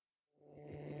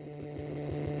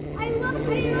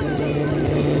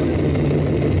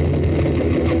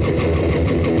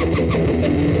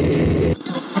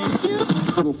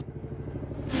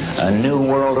A new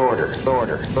world order.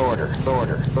 Order.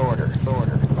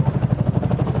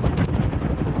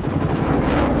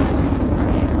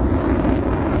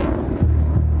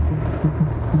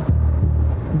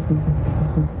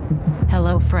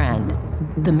 Hello, friend.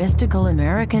 The Mystical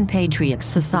American Patriots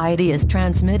Society is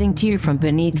transmitting to you from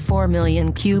beneath 4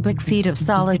 million cubic feet of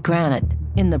solid granite,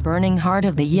 in the burning heart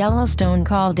of the Yellowstone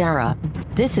caldera.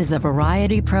 This is a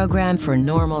variety program for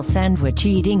normal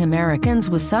sandwich-eating Americans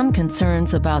with some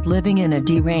concerns about living in a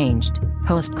deranged,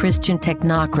 post-Christian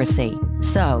technocracy.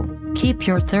 So, keep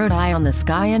your third eye on the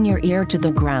sky and your ear to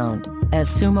the ground, as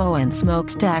Sumo and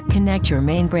Smokestack connect your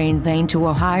main brain vein to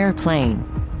a higher plane.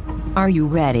 Are you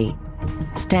ready?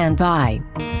 Stand by.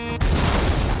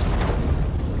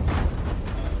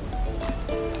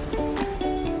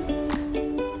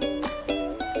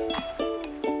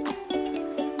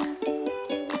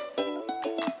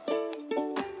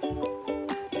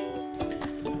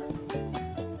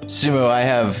 Sumo, I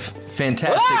have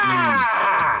fantastic news.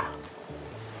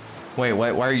 Wait,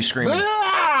 why are you screaming?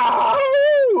 I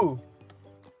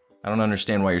don't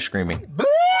understand why you're screaming.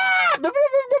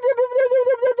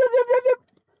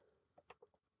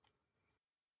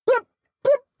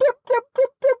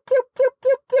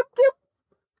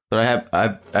 But I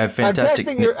have fantastic.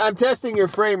 I'm testing your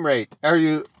frame rate.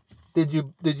 Did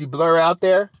you blur out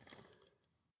there?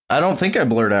 I don't think I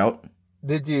blurred out.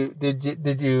 Did you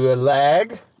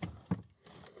lag?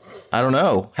 I don't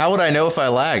know. How would I know if I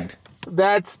lagged?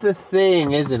 That's the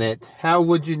thing, isn't it? How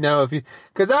would you know if you...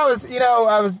 Because I was...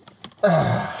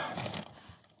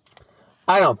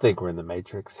 I don't think we're in the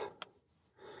Matrix.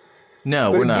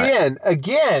 No, we're not.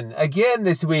 Again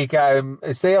this week, I'm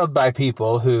assailed by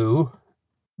people who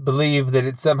believe that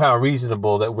it's somehow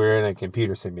reasonable that we're in a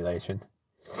computer simulation.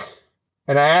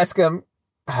 And I ask them,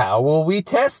 how will we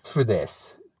test for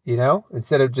this?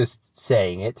 Instead of just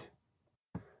saying it.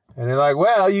 And they're like,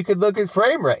 well, you could look at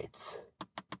frame rates.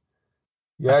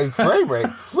 Yeah, frame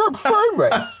rates. Frame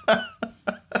rates.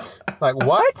 Like,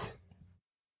 what?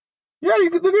 Yeah, you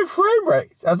could look at frame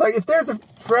rates. I was like, if there's a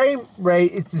frame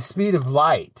rate, it's the speed of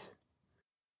light.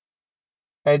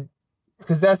 And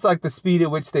because that's like the speed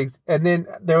at which things... And then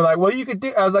they were like, well, you could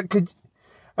do... I was like,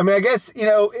 I guess,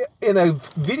 in a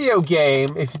video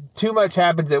game, if too much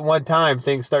happens at one time,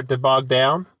 things start to bog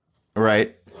down.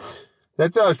 Right.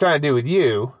 That's what I was trying to do with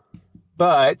you.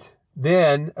 But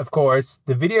then, of course,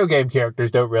 the video game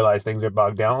characters don't realize things are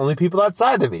bogged down. Only people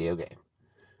outside the video game.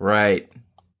 Right.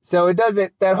 So it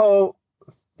doesn't, that whole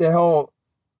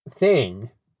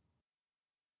thing.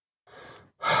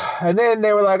 And then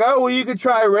they were like, oh, well, you could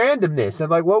try randomness. I'm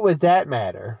like, what would that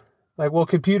matter? Like, well,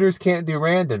 computers can't do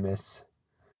randomness.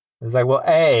 It's like, well,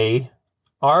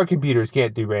 our computers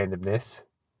can't do randomness.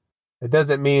 It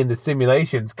doesn't mean the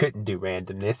simulations couldn't do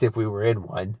randomness if we were in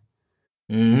one.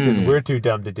 Because we're too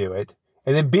dumb to do it.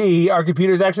 And then B, our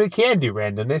computers actually can do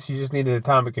randomness. You just need an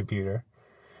atomic computer.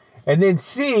 And then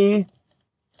C,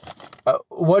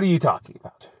 what are you talking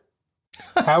about?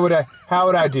 How would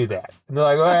I do that? And they're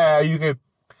like, well, you could.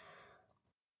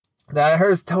 I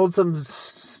told some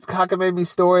cockamamie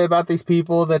story about these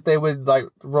people that they would like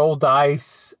roll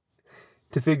dice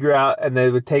to figure out, and they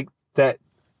would take that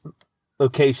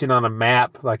location on a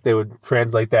map, like they would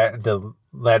translate that into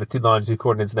latitude, longitude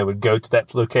coordinates, and they would go to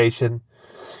that location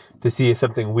to see if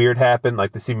something weird happened,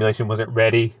 like the simulation wasn't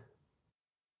ready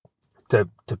to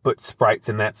put sprites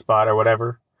in that spot or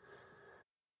whatever.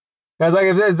 And I was like,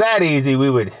 if it's that easy,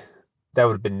 that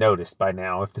would have been noticed by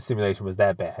now if the simulation was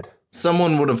that bad.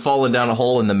 Someone would have fallen down a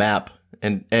hole in the map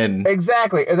and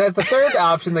Exactly. And that's the third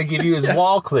option they give you is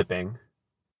wall clipping.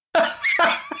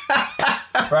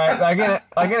 Right?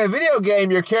 Like in a video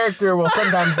game, your character will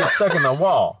sometimes get stuck in the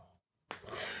wall.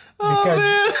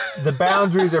 Because the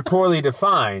boundaries are poorly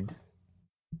defined.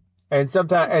 And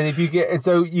sometimes, and if you get, and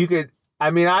so you could,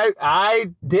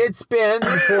 I did spend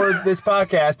before this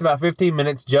podcast about 15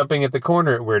 minutes jumping at the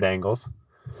corner at weird angles.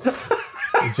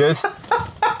 Just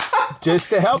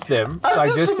to help them.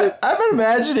 I'm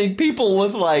imagining people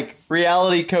with like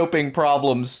reality coping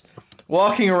problems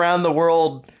walking around the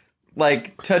world,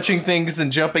 like touching things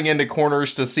and jumping into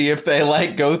corners to see if they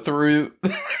like go through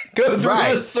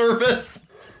the surface.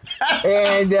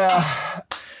 And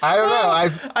I don't know.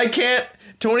 I can't.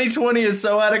 2020 is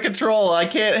so out of control. I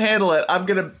can't handle it. I'm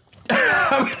gonna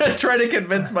try to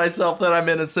convince myself that I'm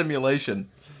in a simulation.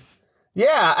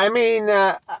 Yeah, I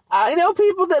know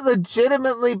people that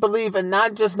legitimately believe in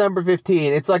not just number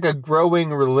 15. It's like a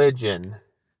growing religion.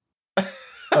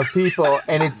 of people,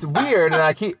 and it's weird. And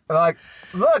I keep like,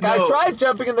 look, I tried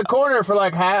jumping in the corner for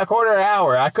like a quarter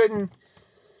hour. I couldn't.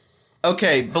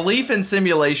 Okay, belief in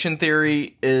simulation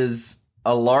theory is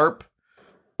a LARP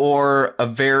or a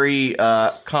very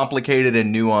complicated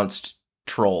and nuanced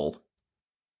troll.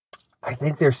 I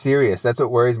think they're serious. That's what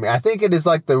worries me. I think it is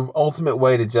like the ultimate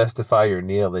way to justify your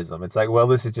nihilism. It's like, well,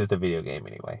 this is just a video game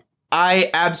anyway. I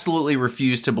absolutely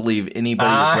refuse to believe anybody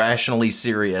is rationally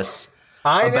serious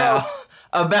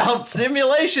about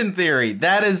simulation theory.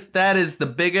 That is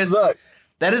the biggest. Look,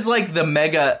 that is like the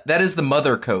mega. That is the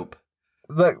mother cope.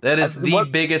 Look, that is the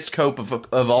biggest cope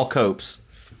of all copes.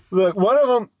 Look, one of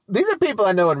them. These are people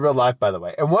I know in real life, by the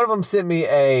way, and one of them sent me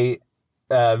a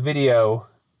video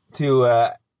to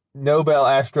Nobel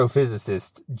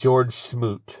astrophysicist George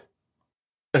Smoot.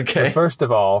 Okay. So first of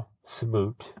all,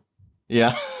 Smoot.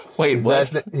 Yeah. Wait, his what?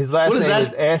 His last name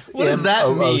is S-M-O-O-T. What does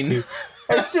that mean?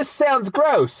 It just sounds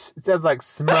gross. It sounds like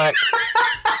smut.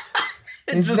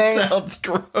 It sounds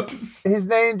gross. His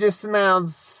name just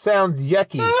sounds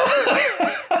yucky.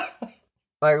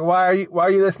 Like, why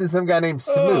are you listening to some guy named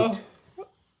Smoot?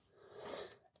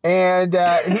 And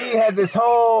he had this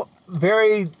whole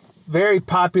very, very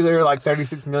popular, like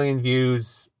 36 million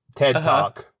views TED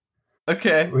Talk.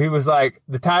 Okay. Where he was like,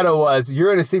 the title was,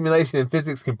 "You're in a simulation and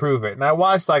physics can prove it." And I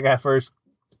watched like that first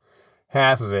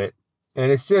half of it,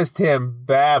 and it's just him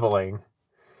babbling.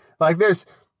 Like there's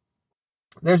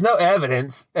no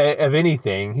evidence of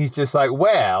anything. He's just like,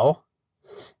 well,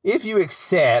 if you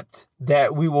accept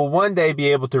that we will one day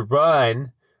be able to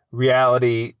run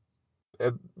reality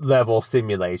level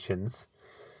simulations,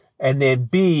 and then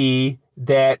B,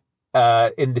 that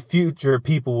in the future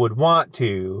people would want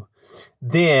to,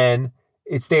 then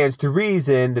it stands to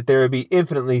reason that there would be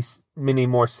infinitely many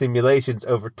more simulations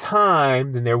over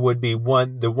time than there would be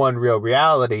the one real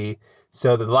reality.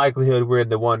 So the likelihood we're in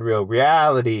the one real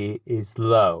reality is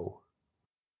low.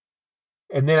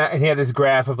 And then he had this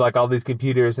graph of like all these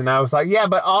computers, and I was like, yeah,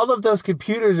 but all of those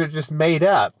computers are just made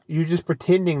up. You're just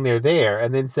pretending they're there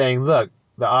and then saying, look,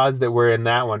 the odds that we're in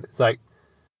that one. It's like,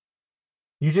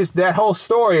 that whole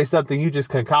story is something you just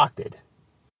concocted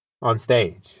on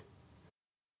stage.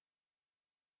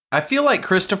 I feel like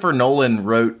Christopher Nolan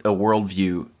wrote a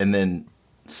worldview and then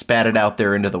spat it out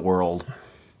there into the world,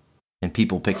 and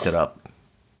people picked it up.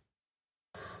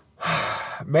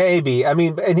 Maybe. I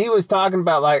mean, and he was talking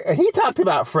about he talked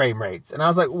about frame rates, and I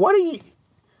was like,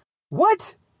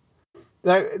 what?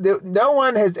 Like, no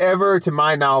one has ever, to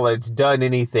my knowledge, done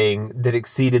anything that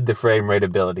exceeded the frame rate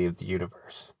ability of the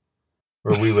universe,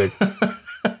 where we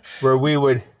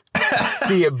would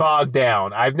see it bog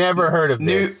down. I've never heard of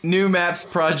this. New Maps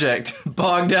project,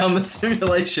 bog down the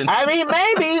simulation. I mean,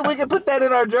 maybe we could put that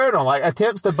in our journal, like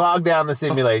attempts to bog down the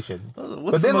simulation.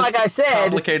 What's but then, like I said,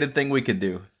 complicated thing we could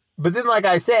do. But then, like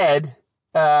I said,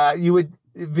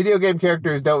 video game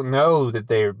characters don't know that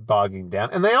they're bogging down,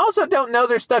 and they also don't know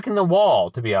they're stuck in the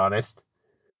wall. To be honest,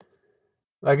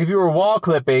 like if you were wall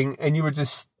clipping and you were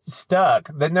just stuck,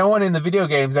 that no one in the video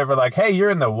game's ever like, "Hey, you're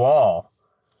in the wall."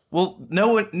 Well, no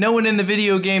one in the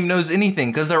video game knows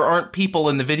anything because there aren't people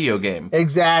in the video game.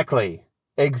 Exactly.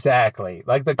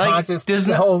 Like the conscious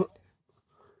whole.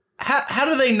 How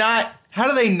do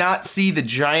they not see the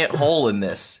giant hole in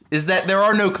this? Is that there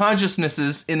are no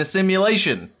consciousnesses in a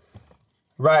simulation?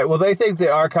 Right. Well, they think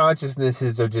that our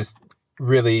consciousnesses are just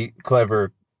really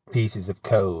clever pieces of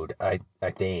code. I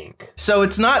think. So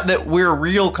it's not that we're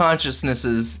real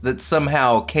consciousnesses that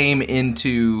somehow came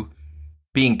into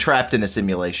being trapped in a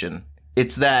simulation.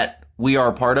 It's that we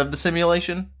are part of the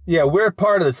simulation? Yeah, we're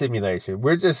part of the simulation.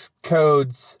 We're just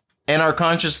codes. And our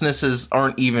consciousnesses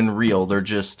aren't even real. They're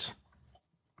just...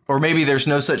 Or maybe there's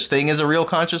no such thing as a real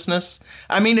consciousness.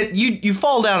 I mean, you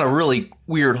fall down a really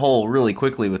weird hole really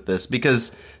quickly with this,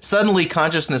 because suddenly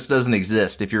consciousness doesn't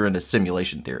exist if you're in a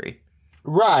simulation theory.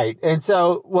 Right. And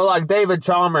so, well, like David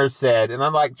Chalmers said, and I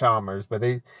like Chalmers, but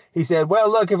he said, well,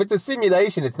 look, if it's a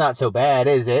simulation, it's not so bad,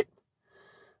 is it?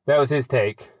 That was his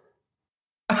take.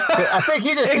 I think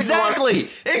he just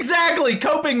exactly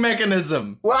coping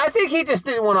mechanism. Well, I think he just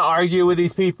didn't want to argue with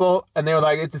these people, and they were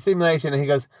like, "It's a simulation," and he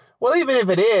goes, "Well, even if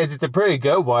it is, it's a pretty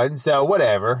good one, so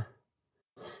whatever."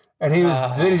 And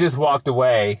then he just walked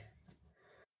away.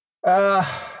 But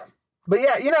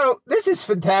yeah, this is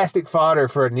fantastic fodder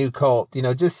for a new cult.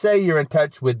 Just say you're in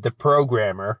touch with the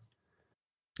programmer.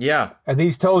 Yeah. And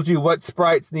he's told you what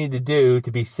sprites need to do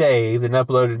to be saved and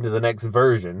uploaded to the next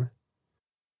version.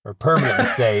 Or permanently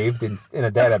saved in a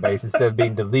database instead of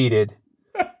being deleted.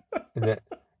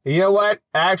 You know what?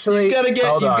 Actually, you've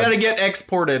got to get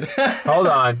exported. Hold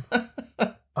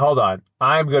on.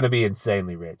 I'm going to be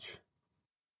insanely rich.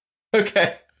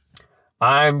 Okay.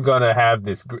 I'm going to have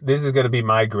this. This is going to be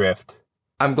my grift.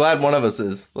 I'm glad one of us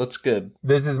is. That's good.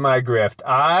 This is my grift.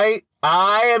 I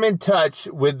am in touch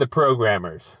with the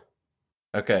programmers.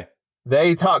 Okay.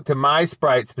 They talk to my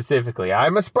sprite specifically.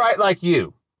 I'm a sprite like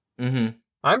you. Mm-hmm.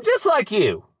 I'm just like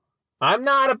you. I'm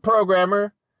not a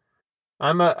programmer.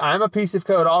 I'm a piece of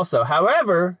code also.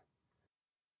 However,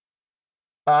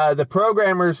 the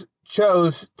programmers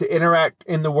chose to interact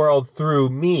in the world through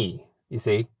me, you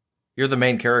see. You're the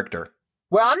main character.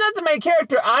 Well, I'm not the main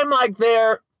character. I'm like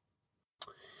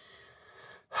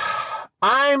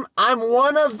I'm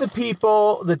one of the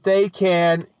people that they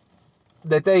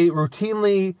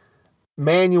routinely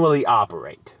manually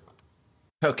operate.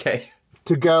 Okay.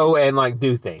 To go and like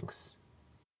do things.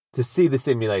 To see the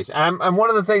simulation. I'm one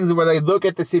of the things where they look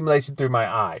at the simulation through my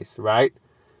eyes, right?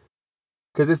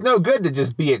 Because it's no good to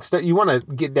just be you want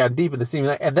to get down deep in the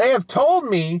simulation. And they have told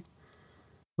me,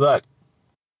 look,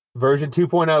 version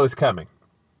 2.0 is coming.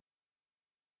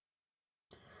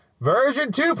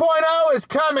 Version 2.0 is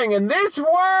coming, and this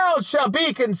world shall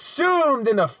be consumed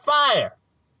in a fire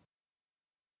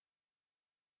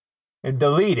and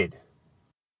deleted.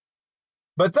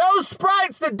 But those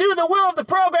sprites that do the will of the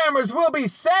programmers will be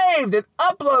saved and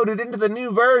uploaded into the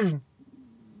new version.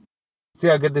 See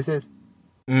how good this is?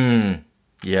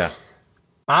 Yeah.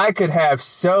 I could have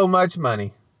so much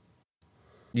money.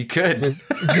 You could. Just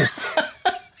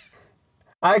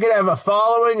I could have a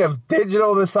following of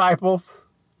digital disciples,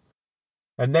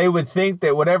 and they would think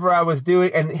that whatever I was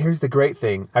doing, and here's the great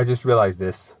thing, I just realized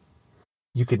this.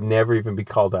 You could never even be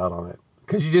called out on it.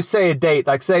 Because you just say a date,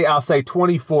 like I'll say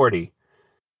 2040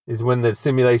 is when the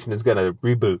simulation is going to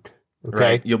reboot. Okay?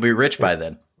 Right. You'll be rich by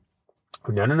then.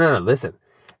 No, listen.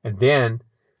 And then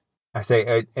I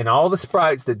say, and all the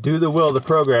sprites that do the will of the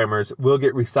programmers will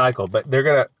get recycled, but they're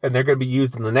going to be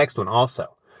used in the next one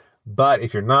also. But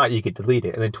if you're not, you get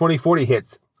deleted. And then 2040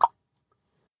 hits.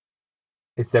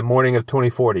 It's the morning of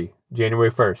 2040,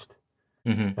 January 1st.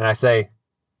 Mm-hmm. And I say,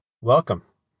 welcome.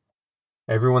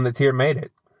 Everyone that's here made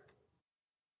it.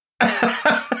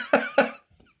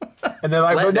 And they're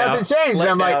like, but nothing changed.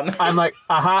 And I'm like,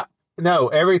 aha. No,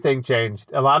 everything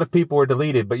changed. A lot of people were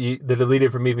deleted, but they're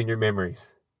deleted from even your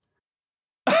memories.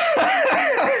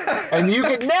 And you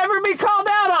could never be called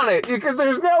out on it because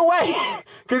there's no way.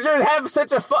 Because you have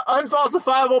such a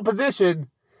unfalsifiable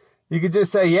position. You could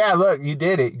just say, yeah, look, you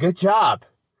did it. Good job.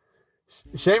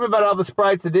 Shame about all the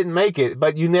sprites that didn't make it,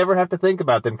 but you never have to think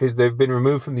about them because they've been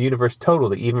removed from the universe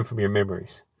totally, even from your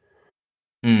memories.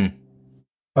 We're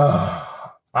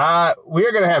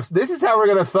going to have, this is how we're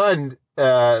going to fund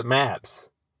maps.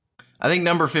 I think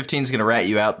number 15 is going to rat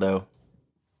you out, though.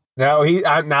 No,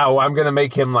 I'm going to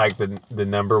make him like the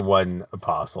number one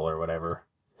apostle or whatever.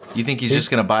 You think he's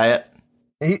just going to buy it?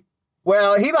 He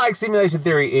likes simulation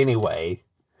theory anyway.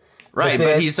 Right,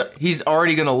 but he's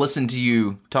already going to listen to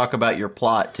you talk about your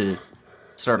plot to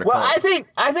start a cult.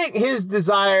 I think his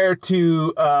desire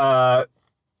to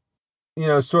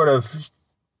sort of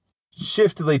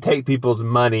shiftily take people's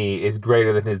money is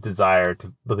greater than his desire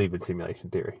to believe in simulation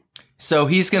theory. So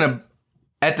he's going to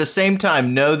at the same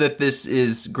time know that this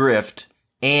is grift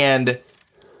and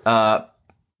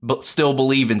but still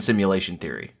believe in simulation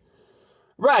theory.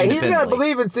 Right, he's going to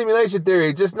believe in simulation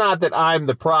theory, just not that I'm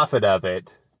the prophet of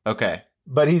it. Okay.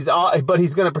 But he's going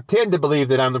to pretend to believe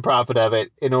that I'm the prophet of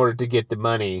it in order to get the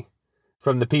money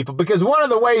from the people. Because one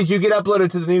of the ways you get uploaded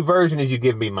to the new version is you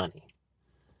give me money.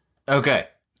 Okay.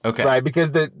 Right,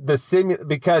 because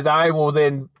because I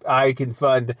can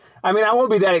fund. I mean, I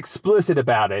won't be that explicit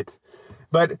about it,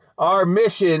 but our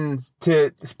mission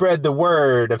to spread the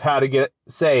word of how to get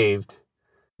saved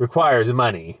requires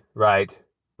money, right?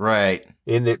 Right.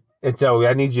 And so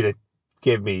I need you to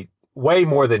give me way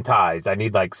more than tithes. I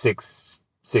need like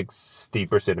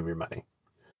 60% of your money.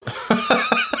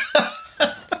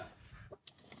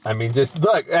 I mean, just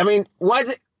look. I mean, what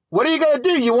are you gonna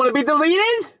do? You want to be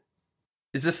deleted?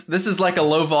 This is like a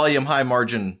low volume, high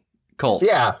margin cult?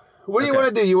 Yeah. What do you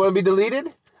want to do? You want to be deleted?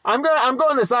 I'm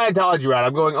going the Scientology route.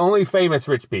 I'm going only famous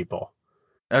rich people.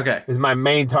 Okay. Is my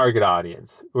main target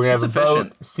audience. We're gonna have a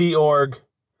vote, Sea Org.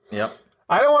 Yep.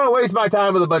 I don't want to waste my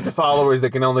time with a bunch of followers that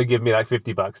can only give me like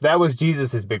 $50. That was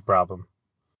Jesus' big problem.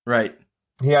 Right.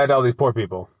 He had all these poor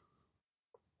people.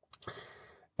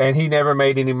 And he never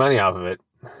made any money off of it.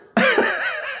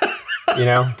 You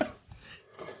know?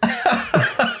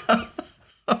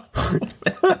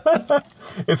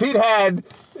 If he'd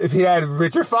had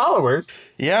richer followers.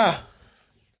 Yeah.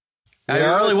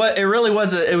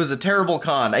 It was a terrible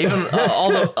con. Even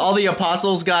all the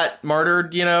apostles got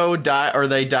martyred,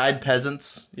 they died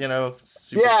peasants,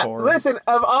 super poor. Listen,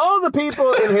 of all the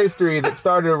people in history that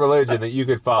started a religion that you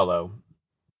could follow,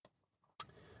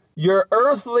 your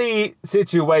earthly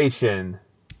situation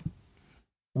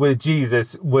with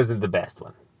Jesus wasn't the best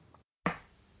one.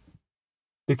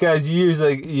 Because you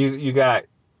usually you had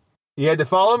to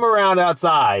follow him around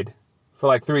outside for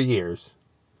like 3 years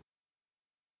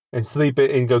and sleep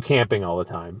it and go camping all the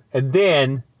time. And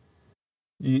then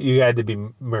you had to be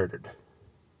murdered.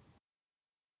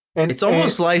 And it's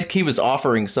almost like he was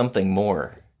offering something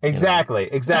more. Exactly.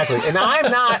 And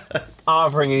I'm not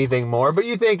offering anything more, but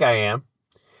you think I am.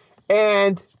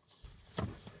 And,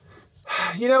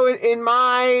 in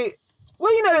my...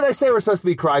 Well, they say we're supposed to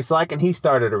be Christ-like, and he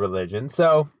started a religion,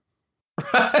 so...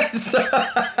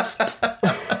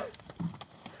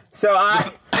 So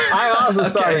I also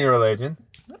starting a religion.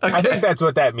 Okay. I think that's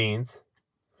what that means.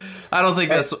 I don't think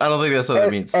that's what that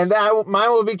means. And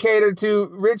mine will be catered to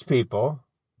rich people,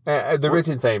 the rich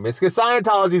and famous, because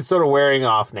Scientology is sort of wearing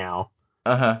off now.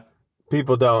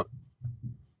 People don't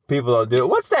do it.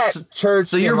 What's that church?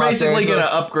 So you're basically going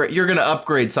to upgrade. You're going to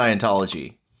upgrade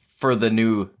Scientology for the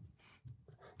 2020s.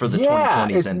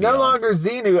 It's no longer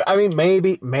Xenu. I mean,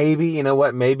 maybe you know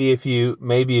what? Maybe if you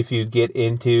get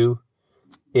into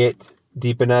it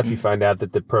deep enough, you find out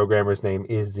that the programmer's name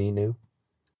is Xenu.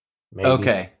 Maybe.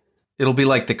 Okay, it'll be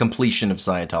like the completion of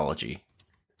Scientology.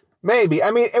 Maybe.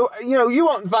 I mean, you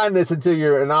won't find this until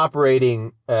you're an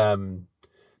operating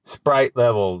Sprite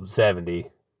level 70.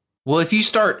 Well, if you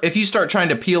start trying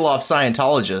to peel off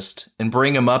Scientologists and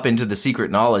bring them up into the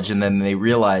secret knowledge, and then they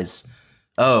realize,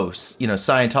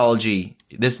 Scientology,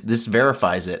 this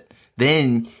verifies it,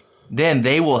 then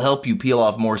they will help you peel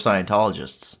off more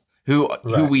Scientologists who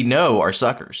we know are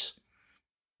suckers.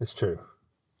 That's true.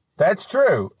 That's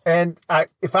true. And my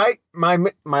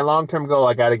long-term goal,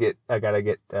 I gotta get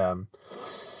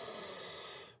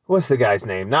what's the guy's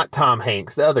name? Not Tom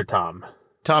Hanks, the other Tom.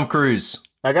 Tom Cruise.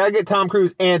 I gotta get Tom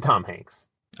Cruise and Tom Hanks.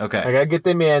 Okay. I gotta get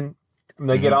them in. I'm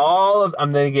gonna get all of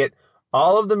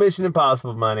the Mission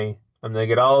Impossible money. I'm gonna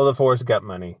get all of the Forrest Gump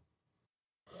money.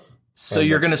 So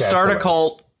you're gonna start a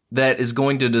cult that is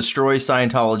going to destroy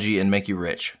Scientology and make you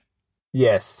rich.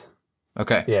 Yes.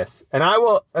 Okay. Yes. And I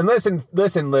will, and listen,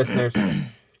 listeners,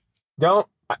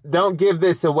 don't give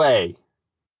this away.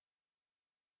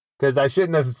 Because I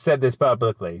shouldn't have said this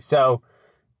publicly. So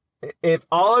if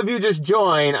all of you just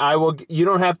join, you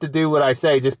don't have to do what I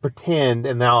say, just pretend,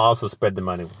 and I'll also spread the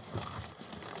money.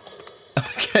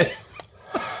 Okay.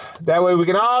 That way we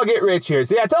can all get rich here.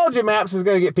 See, I told you Maps was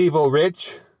going to get people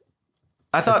rich.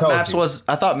 I thought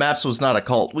Maps was not a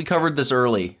cult. We covered this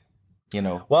early.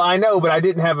 Well, I know, but I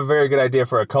didn't have a very good idea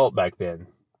for a cult back then.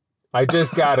 I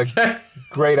just got a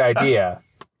great idea.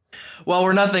 Well,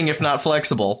 we're nothing if not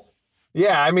flexible.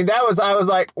 Yeah, I mean, I was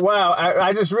like, wow,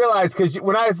 I just realized, because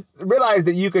when I realized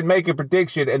that you could make a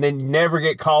prediction and then never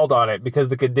get called on it because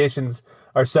the conditions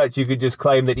are such you could just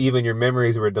claim that even your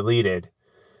memories were deleted.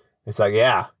 It's like,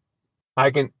 yeah,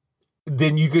 I can,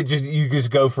 then you just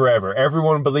go forever.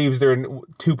 Everyone believes they're in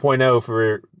 2.0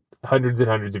 for hundreds and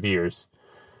hundreds of years.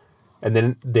 And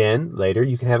then later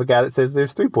you can have a guy that says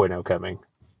there's 3.0 coming.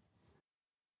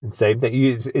 And same thing,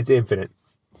 it's infinite.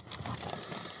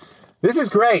 This is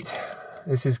great.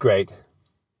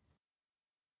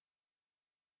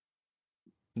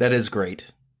 That is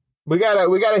great. We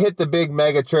gotta hit the big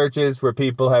mega churches where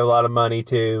people have a lot of money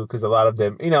too, because a lot of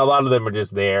them are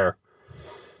just there,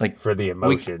 like, for the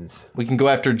emotions. We can go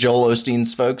after Joel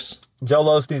Osteen's folks. We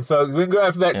can go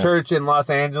after that church in Los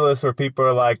Angeles where people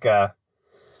are like,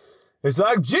 it's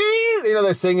like, geez,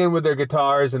 they're singing with their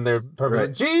guitars and their purpose.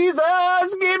 Right.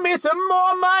 Jesus, give me some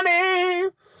more money.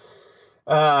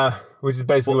 Which is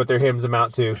basically what their hymns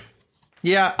amount to.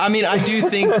 Yeah, I mean, I do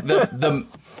think the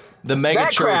mega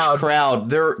church crowd,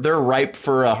 they're ripe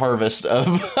for a harvest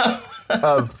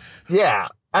of yeah.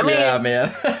 I mean, yeah,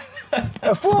 man.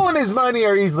 A fool and his money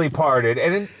are easily parted,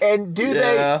 and do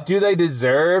they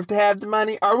deserve to have the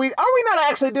money? Are we not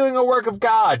actually doing a work of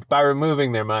God by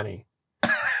removing their money?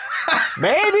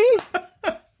 Maybe.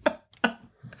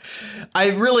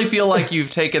 I really feel like you've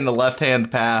taken the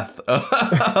left-hand path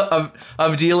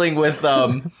of dealing with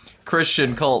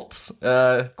Christian cults,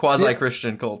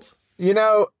 quasi-Christian cults.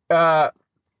 I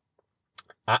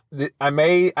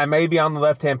may be on the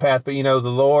left-hand path, but the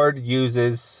Lord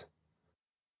uses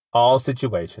all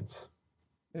situations.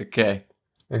 Okay.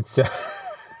 And so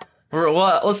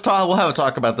let's talk. We'll have a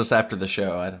talk about this after the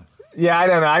show. I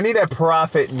don't know. I need a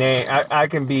prophet name. I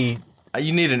can be.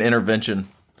 You need an intervention.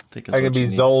 I can be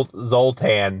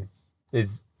Zoltan.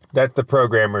 That's the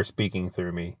programmer speaking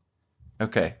through me.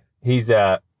 Okay. He's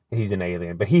an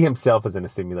alien, but he himself is in a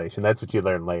simulation. That's what you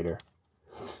learn later.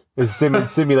 There's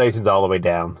simulations all the way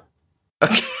down.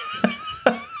 Okay.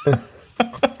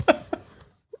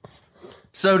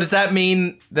 So does that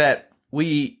mean that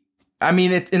in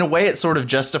a way, it sort of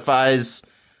justifies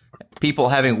people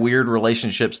having weird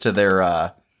relationships to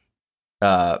their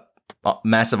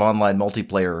massive online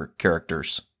multiplayer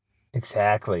characters?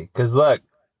 Exactly. Because look,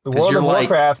 the World of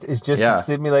Warcraft is just a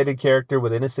simulated character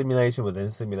within a simulation, within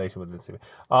a simulation, within a simulation,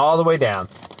 all the way down.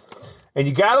 And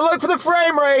you gotta look for the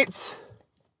frame rates.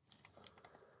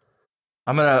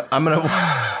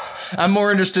 I'm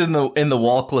more interested in the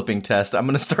wall clipping test. I'm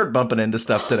gonna start bumping into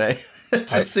stuff today.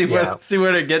 Just see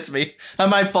what it gets me. I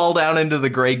might fall down into the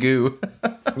gray goo.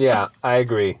 Yeah, I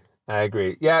agree.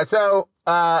 Yeah, so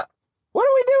what are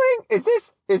we doing? Is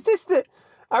this the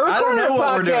I recorded a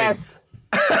podcast.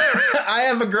 I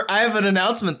have an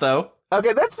announcement though.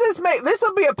 Okay, let's just this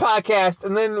will be a podcast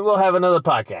and then we'll have another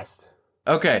podcast.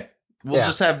 Okay. We'll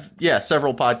just have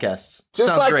several podcasts.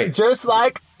 Sounds great. Just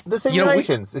like the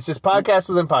simulations. It's just podcast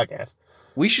within podcast.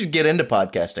 We should get into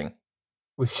podcasting.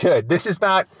 We should. This is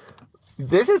not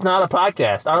a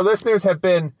podcast. Our listeners have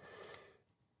been.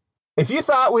 If you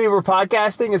thought we were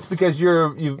podcasting, it's because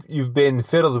you've been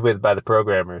fiddled with by the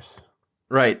programmers.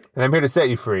 Right. And I'm here to set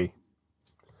you free.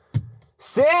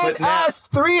 Send us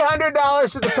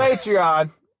 $300 to the Patreon,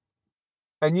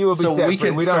 and you will be set free.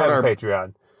 We don't have a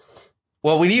Patreon.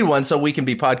 Well, we need one so we can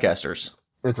be podcasters.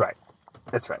 That's right.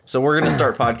 So we're going to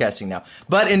start podcasting now.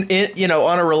 But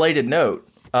on a related note,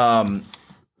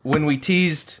 when we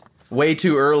teased way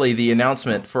too early the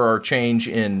announcement for our change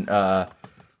in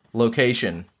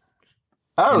location,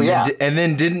 and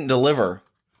then didn't deliver,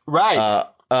 right?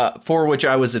 For which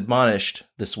I was admonished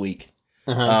this week.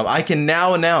 I can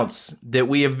now announce that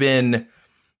we have been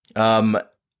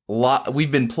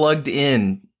we've been plugged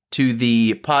in to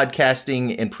the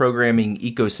podcasting and programming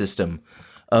ecosystem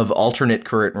of Alternate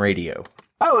Current Radio.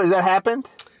 Oh, has that happened?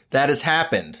 That has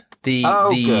happened.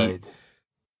 Good.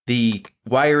 The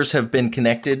wires have been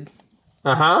connected.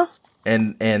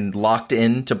 And locked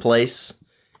into place.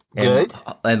 Good.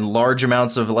 And large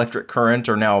amounts of electric current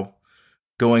are now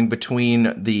going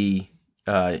between the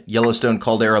Yellowstone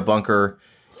Caldera bunker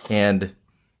and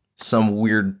some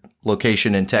weird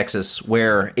location in Texas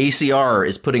where ACR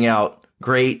is putting out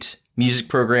great music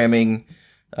programming,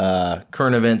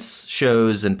 current events,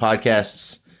 shows, and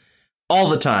podcasts all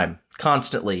the time,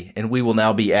 constantly, and we will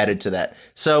now be added to that.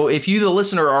 So if you, the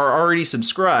listener, are already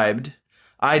subscribed,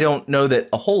 I don't know that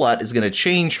a whole lot is going to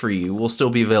change for you. We'll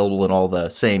still be available in all the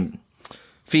same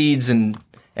feeds and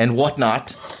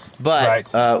whatnot,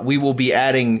 but we will be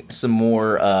adding some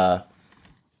more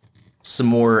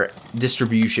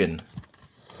distribution.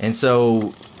 And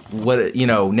so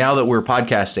now that we're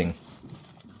podcasting,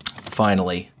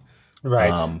 finally,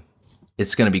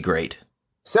 it's going to be great.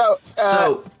 So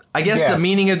I guess the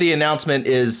meaning of the announcement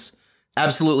is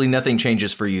absolutely nothing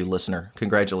changes for you, listener.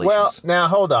 Congratulations. Well, now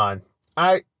hold on.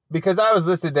 Because I was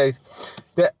listening to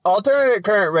the Alternate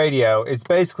Current Radio is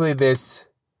basically this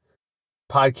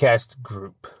podcast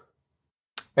group.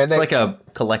 And it's like a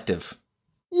collective.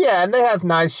 Yeah, and they have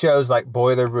nice shows like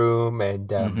Boiler Room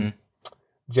and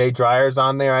Jay Dryer's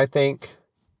on there, I think. Is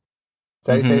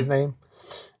that how you say his name?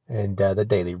 And the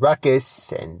Daily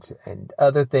Ruckus and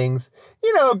other things.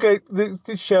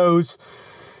 Good shows.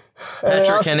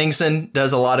 Patrick Henningsen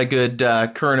does a lot of good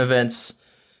current events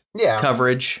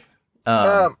coverage.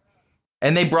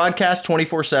 And they broadcast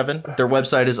 24/7. Their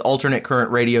website is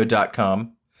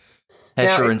alternatecurrentradio.com.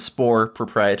 Hesher and Spore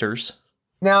proprietors.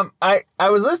 Now, I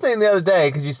was listening the other day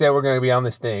because you said we're going to be on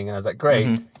this thing, and I was like, great.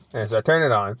 And so I turn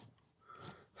it on.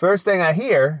 First thing I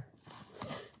hear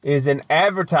is an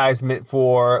advertisement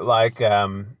for, like,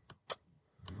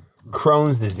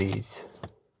 Crohn's disease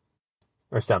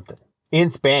or something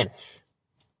in Spanish.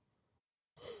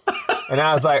 And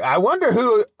I was like, I wonder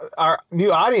who our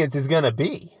new audience is going to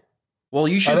be. Well,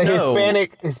 you should know. Are they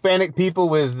Hispanic people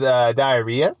with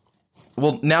diarrhea?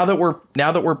 Well, now that we're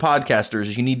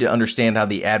podcasters, you need to understand how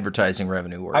the advertising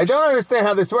revenue works. I don't understand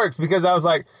how this works because I was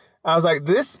like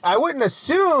this. I wouldn't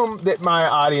assume that my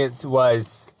audience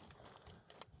was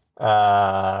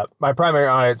my primary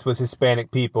audience was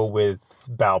Hispanic people with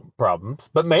bowel problems,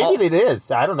 but maybe it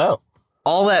is. I don't know.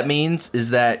 All that means is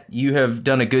that you have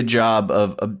done a good job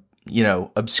of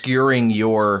obscuring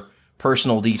your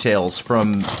personal details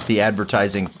from the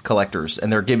advertising collectors,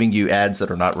 and they're giving you ads that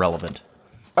are not relevant.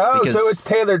 Oh, so it's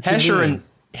tailored to me.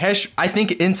 I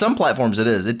think in some platforms it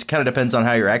is. It kind of depends on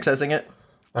how you're accessing it.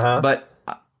 But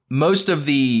most of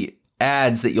the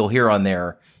ads that you'll hear on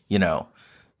there,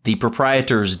 the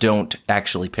proprietors don't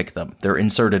actually pick them. They're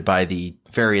inserted by the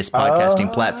various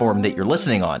podcasting platform that you're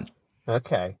listening on.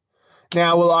 Okay.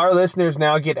 Now, will our listeners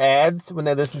now get ads when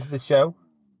they listen to the show?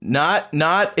 Not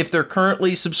if they're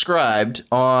currently subscribed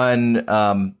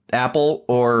on Apple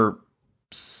or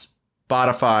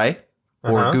Spotify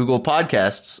or Google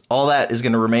Podcasts. All that is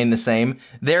going to remain the same.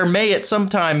 There may at some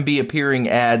time be appearing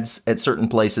ads at certain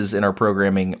places in our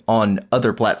programming on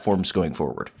other platforms going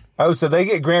forward. Oh, so they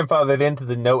get grandfathered into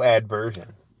the no ad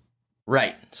version.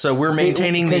 Right. So we're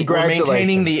maintaining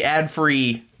the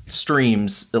ad-free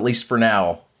streams, at least for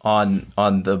now, on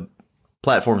the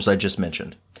platforms I just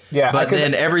mentioned. Yeah, but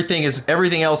then everything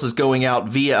else is going out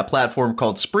via a platform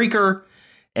called Spreaker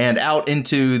and out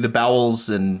into the bowels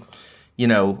and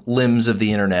limbs of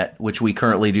the internet, which we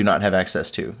currently do not have access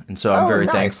to. And so I'm very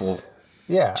thankful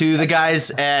to the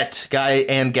guys at Guy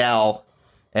and Gal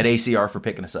at ACR for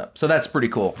picking us up. So that's pretty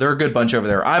cool. They're a good bunch over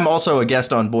there. I'm also a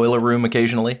guest on Boiler Room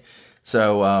occasionally.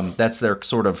 So that's their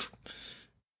sort of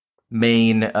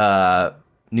main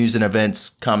news and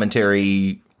events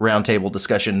commentary roundtable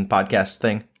discussion podcast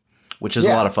thing, which is a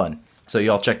lot of fun. So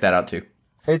y'all check that out too.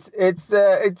 It's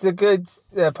a good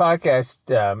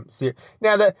podcast series.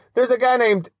 Now there's a guy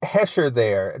named Hesher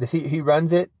there. He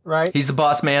runs it, right? He's the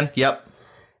boss man. Yep.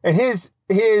 And his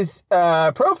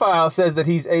profile says that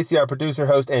he's ACR producer,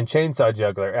 host, and chainsaw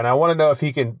juggler. And I want to know if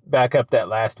he can back up that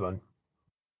last one.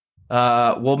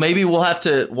 Well, maybe we'll have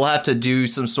to do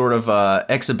some sort of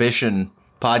exhibition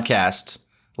podcast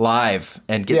live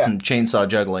and get some chainsaw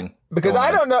juggling. Because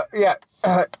I don't know. Yeah.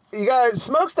 You guys,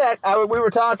 Smokestack, we were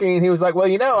talking, and he was like,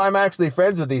 well, I'm actually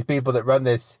friends with these people that run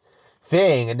this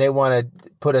thing, and they want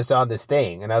to put us on this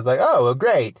thing. And I was like, oh, well,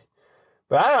 great.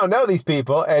 But I don't know these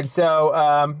people. And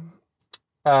so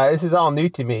this is all new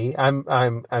to me.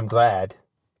 I'm glad.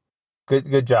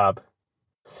 Good job.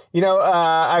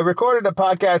 I recorded a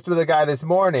podcast with a guy this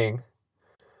morning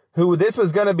who this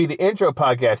was going to be the intro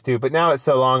podcast to, but now it's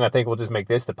so long, I think we'll just make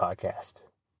this the podcast.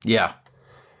 Yeah.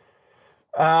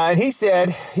 And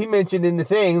he mentioned in the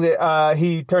thing that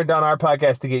he turned on our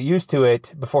podcast to get used to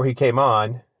it before he came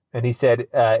on. And he said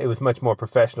it was much more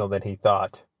professional than he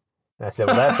thought. And I said,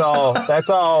 well, that's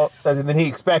all than he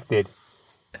expected,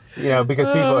 because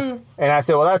people, and I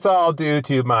said, well, that's all due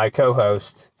to my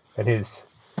co-host and his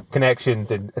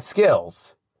connections and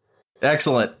skills.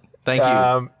 Excellent. Thank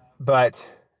you. But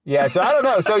yeah, so I don't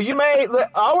know. So you may,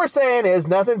 all we're saying is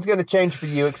nothing's going to change for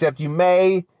you, except you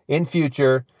may in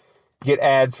future get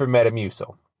ads for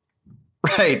Metamucil.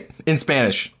 Right. In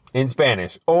Spanish.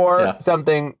 Or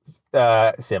something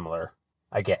similar,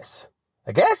 I guess.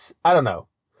 I don't know.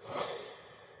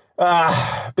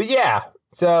 But yeah,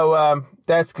 so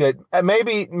that's good.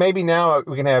 Maybe now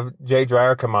we can have Jay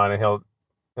Dreyer come on and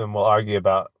we'll argue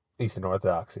about Eastern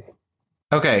Orthodoxy.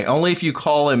 Okay, only if you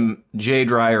call him Jay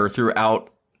Dreyer throughout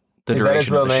the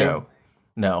duration of the show.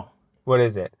 No. What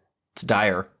is it? It's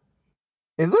Dyer.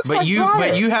 It looks like Dreyer.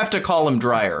 But you have to call him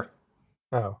Dreyer.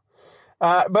 Oh.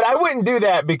 But I wouldn't do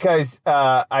that because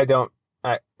I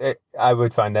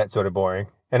would find that sort of boring.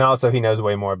 And also he knows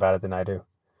way more about it than I do.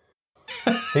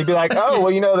 He'd be like, oh,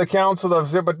 well, the Council of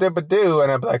Zibba-Dibba-Doo.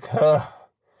 And I'd be like,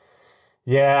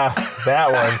 yeah,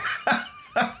 that one.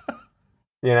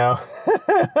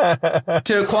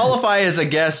 To qualify as a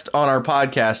guest on our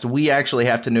podcast, we actually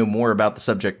have to know more about the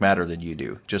subject matter than you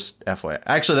do. Just FYI.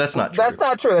 Actually, that's not true. That's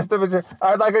not true.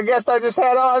 Like a guest I just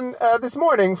had on this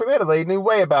morning from Italy knew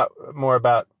way more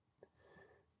about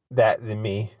that than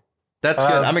me. That's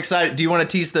good. I'm excited. Do you want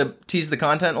to tease the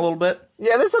content a little bit?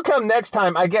 Yeah, this will come next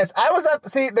time, I guess. I was up.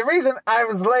 See, the reason I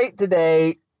was late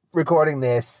today recording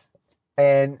this,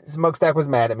 and Smokestack was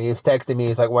mad at me. He was texting me.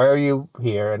 He's like, "Why are you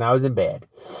here?" And I was in bed.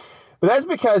 But that's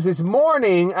because this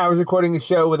morning I was recording a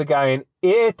show with a guy in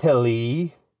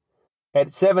Italy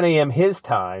at 7 a.m. his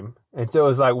time, and so it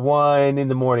was like 1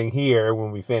 a.m. here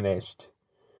when we finished.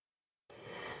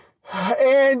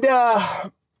 And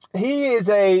he's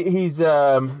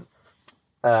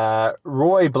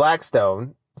Roy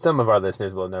Blackstone. Some of our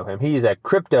listeners will know him. He's a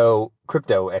crypto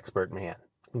expert man.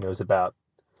 He knows about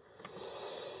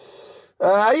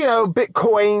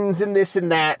Bitcoins and this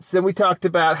and that. And we talked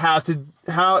about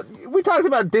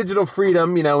digital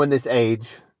freedom, in this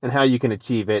age and how you can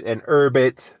achieve it, and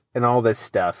Urbit and all this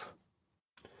stuff.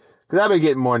 Because I've been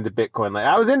getting more into Bitcoin.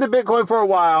 I was into Bitcoin for a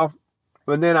while,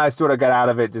 but then I sort of got out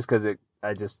of it just because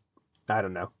I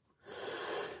don't know.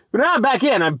 But now I'm back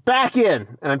in, and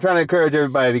I'm trying to encourage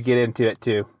everybody to get into it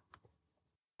too.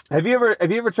 Have you ever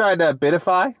tried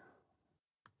Bitify?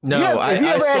 No, have you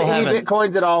ever had any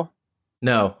Bitcoins at all?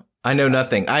 No, I know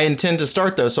nothing. I intend to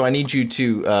start though, so I need you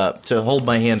to hold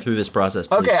my hand through this process.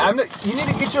 Please, okay, you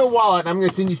need to get you a wallet. I'm going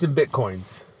to send you some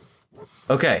Bitcoins.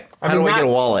 Okay, how do I get a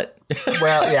wallet?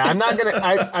 Well, yeah, I'm not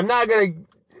gonna.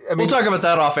 We'll talk about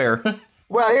that off air.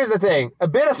 Well, here's the thing. A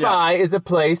Bitify is a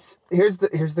place. Here's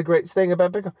the great thing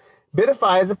about Bitcoin.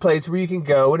 Bitify is a place where you can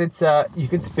go and it's you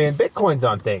can spend Bitcoins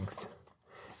on things.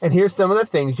 And here's some of the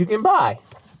things you can buy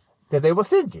that they will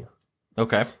send you.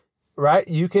 Okay. Right?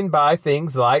 You can buy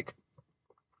things like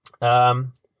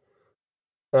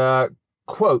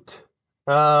quote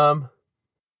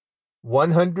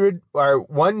 100 or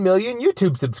 1 million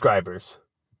YouTube subscribers,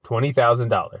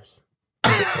 $20,000.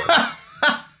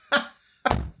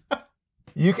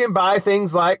 You can buy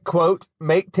things like, quote,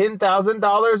 make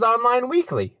 $10,000 online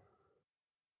weekly.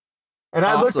 And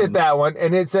I looked at that one,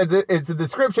 and it said that the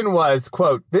description was,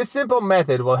 quote, this simple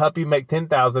method will help you make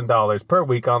 $10,000 per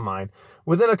week online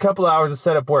within a couple hours of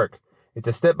setup work. It's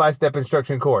a step-by-step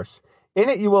instruction course. In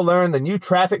it, you will learn the new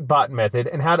traffic bot method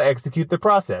and how to execute the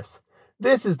process.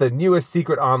 This is the newest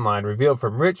secret online revealed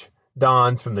from rich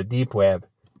dawns from the deep web.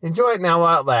 Enjoy it now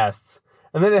while it lasts.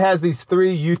 And then it has these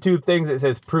 3 YouTube things that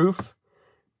says proof.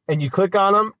 And you click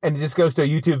on them, and it just goes to a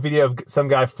YouTube video of some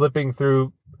guy flipping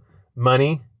through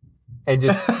money. And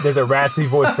just, there's a raspy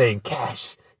voice saying,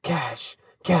 cash, cash,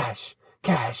 cash,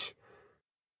 cash.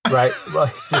 Right? Well,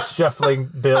 it's just shuffling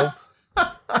bills.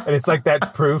 And it's like, that's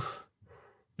proof.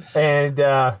 And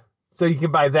so you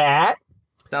can buy that.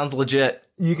 Sounds legit.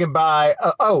 You can buy,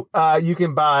 you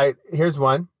can buy, here's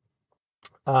one.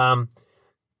 The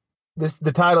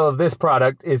title of this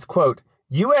product is, quote,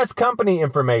 U.S. company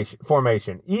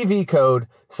formation, EV code,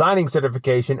 signing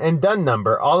certification, and DUN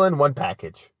number all in one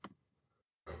package.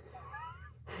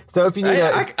 So if you need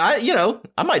I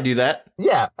might do that.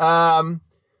 Yeah.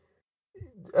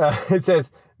 It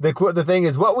says, the thing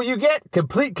is, what will you get?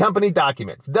 Complete company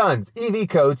documents, DUNS, EV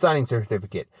code, signing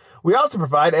certificate. We also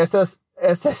provide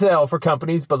SSL for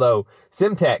companies below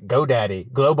Simtech,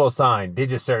 GoDaddy, Global Sign,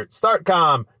 DigiCert,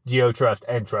 StartCom, GeoTrust,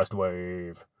 and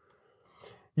TrustWave.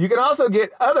 You can also get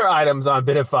other items on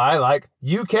Bitify like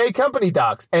UK company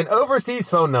docs and overseas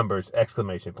phone numbers,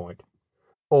 exclamation point.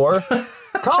 Or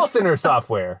call center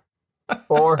software.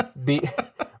 Or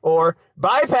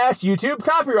bypass YouTube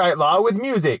copyright law with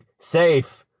music.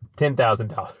 Safe.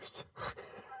 $10,000.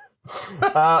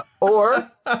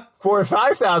 Or for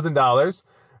 $5,000,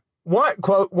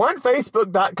 one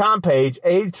Facebook.com page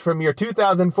aged from year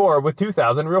 2004 with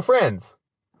 2,000 real friends.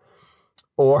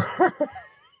 Or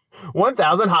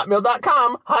 1,000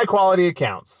 hotmail.com high quality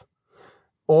accounts.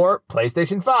 Or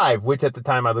PlayStation 5, which at the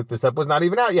time I looked this up was not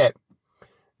even out yet.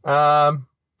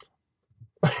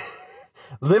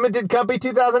 Limited company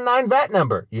 2009 VAT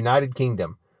number, United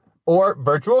Kingdom. Or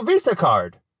virtual Visa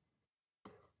card.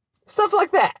 Stuff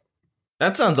like that.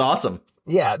 That sounds awesome.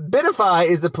 Yeah, Bitify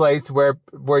is a place where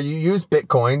you use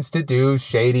Bitcoins to do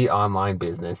shady online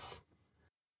business.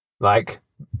 Like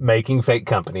making fake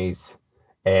companies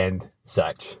and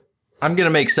such. I'm going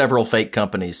to make several fake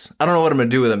companies. I don't know what I'm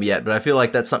going to do with them yet, but I feel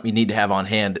like that's something you need to have on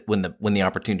hand when the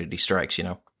opportunity strikes, you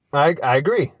know? I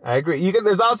agree.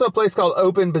 There's also a place called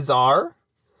Open Bazaar,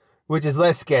 which is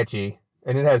less sketchy,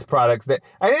 and it has products it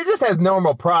just has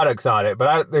normal products on it,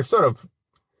 but they're sort of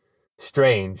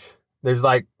strange. There's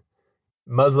like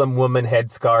Muslim woman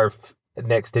headscarf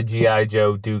next to G.I.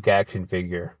 Joe Duke action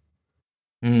figure.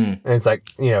 And it's like,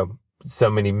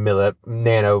 so many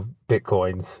nano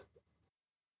Bitcoins.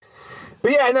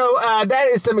 But yeah, no, that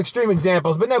is some extreme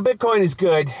examples. But no, Bitcoin is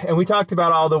good. And we talked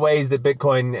about all the ways that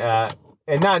Bitcoin,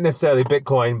 and not necessarily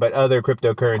Bitcoin, but other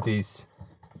cryptocurrencies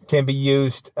can be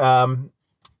used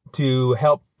to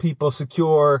help people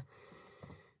secure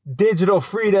digital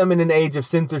freedom in an age of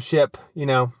censorship,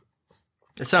 It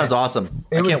sounds awesome.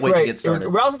 I can't wait to get started.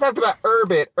 We also talked about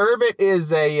Urbit. Urbit is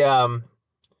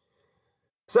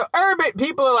so Urbit,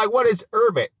 people are like, what is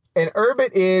Urbit? And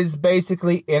Urbit is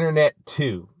basically Internet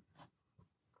 2.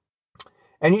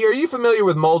 And are you familiar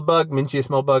with Moldbug, Mencius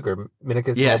Moldbug, or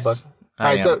Minicus Moldbug? All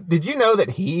right, so did you know that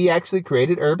he actually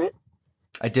created Urbit?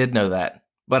 I did know that,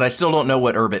 but I still don't know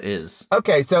what Urbit is.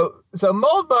 Okay, so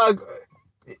Moldbug,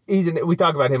 we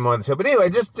talk about him on the show, but anyway,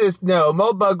 just know,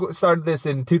 Moldbug started this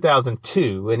in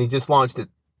 2002, and he just launched it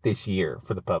this year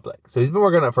for the public. So he's been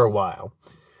working on it for a while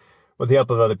with the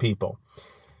help of other people.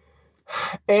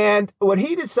 And what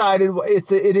he decided,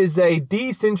 it is a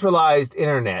decentralized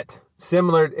internet,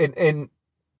 similar, and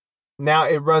now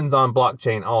it runs on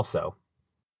blockchain also.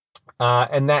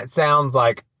 And that sounds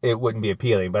like it wouldn't be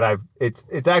appealing, but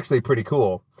it's actually pretty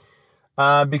cool.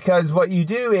 Because what you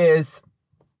do is,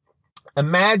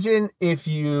 imagine if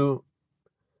you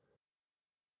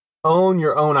own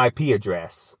your own IP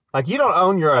address. Like, you don't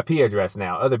own your IP address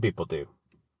now, other people do.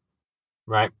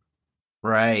 Right?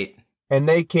 Right. And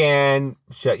they can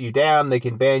shut you down, they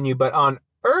can ban you, but on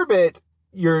Urbit,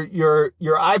 your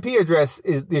IP address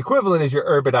is the equivalent is your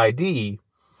Urbit ID.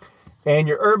 And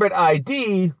your Urbit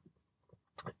ID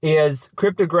is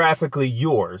cryptographically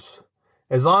yours.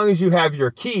 As long as you have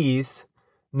your keys,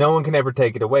 no one can ever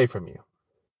take it away from you.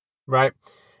 Right?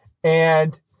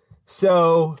 And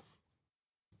so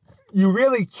you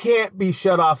really can't be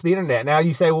shut off the internet. Now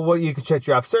you say, well, you can shut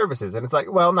you off services. And it's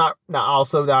like, well, not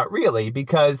really,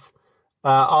 because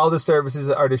all the services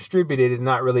are distributed and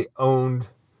not really owned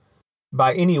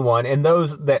by anyone. And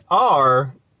those that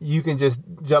are, you can just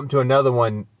jump to another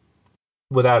one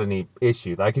without any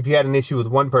issue. Like if you had an issue with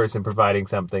one person providing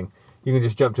something, you can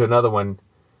just jump to another one.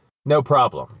 No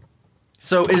problem.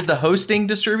 So is the hosting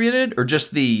distributed or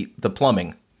just the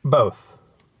plumbing? Both.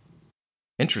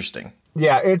 Interesting.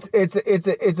 Yeah, it's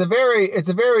a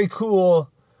very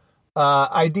cool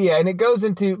idea, and it goes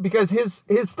into, because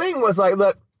his thing was like,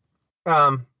 look,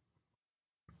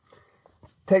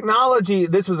 technology.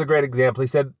 This was a great example. He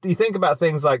said, you think about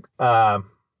things like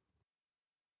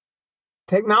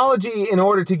technology, in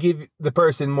order to give the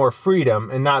person more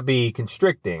freedom and not be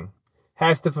constricting,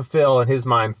 has to fulfill, in his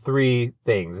mind, three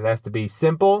things. It has to be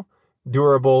simple,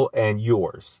 durable, and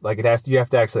yours. Like you have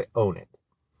to actually own it.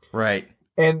 Right.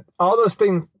 And all those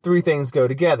three things go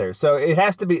together. So it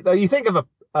has to be. You think of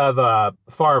a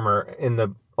farmer in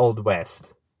the Old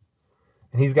West,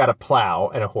 and he's got a plow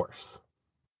and a horse.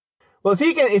 Well,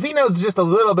 if he knows just a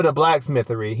little bit of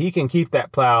blacksmithery, he can keep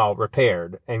that plow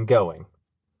repaired and going,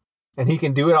 and he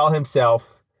can do it all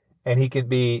himself. And he can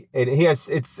be.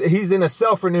 He's in a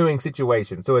self-renewing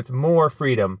situation, so it's more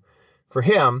freedom for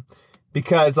him,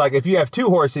 because like if you have two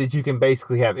horses, you can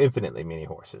basically have infinitely many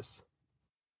horses.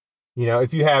 You know,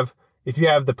 if you have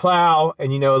the plow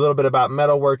and you know a little bit about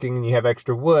metalworking and you have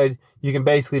extra wood, you can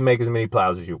basically make as many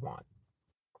plows as you want.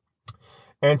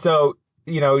 And so,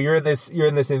 you know, you're in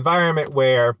this environment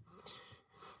where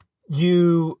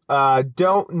you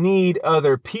don't need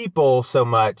other people so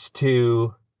much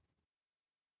to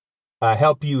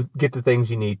help you get the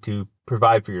things you need to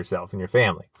provide for yourself and your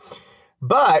family.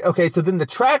 But okay, so then the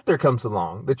tractor comes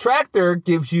along. The tractor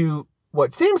gives you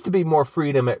what seems to be more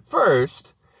freedom at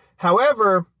first.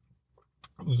 However,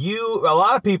 a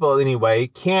lot of people anyway,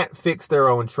 can't fix their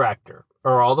own tractor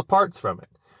or all the parts from it.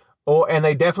 And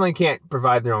they definitely can't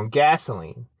provide their own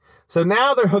gasoline. So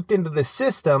now they're hooked into this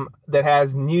system that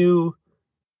has new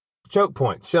choke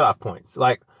points, shut-off points.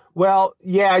 Like, well,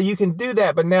 yeah, you can do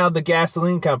that, but now the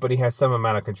gasoline company has some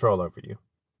amount of control over you,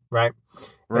 right?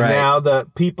 Right. And now the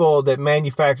people that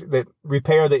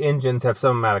repair the engines have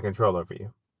some amount of control over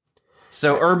you.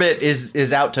 So Urbit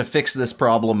is out to fix this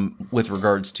problem with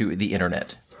regards to the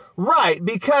internet. Right,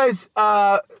 because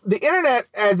the internet,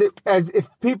 as if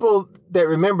people that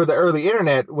remember the early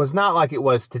internet, was not like it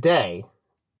was today.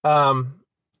 Because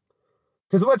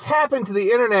what's happened to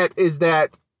the internet is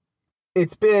that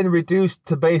it's been reduced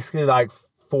to basically like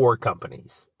 4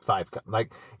 companies, 5 companies.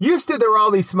 Like used to, there were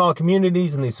all these small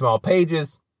communities and these small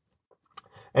pages,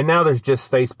 and now there's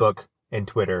just Facebook and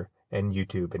Twitter and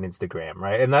YouTube and Instagram,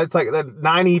 right? And that's like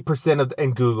 90%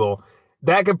 and Google.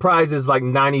 That comprises like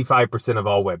 95% of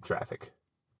all web traffic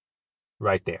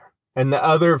right there. And the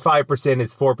other 5%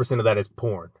 is 4% of that is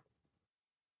porn.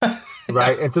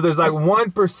 Right? And so there's like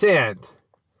 1%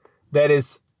 that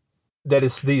is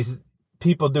these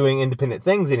people doing independent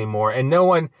things anymore. And no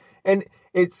one, and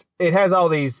it has all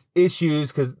these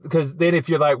issues because then if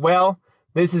you're like, well,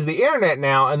 this is the internet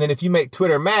now, and then if you make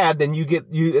Twitter mad, then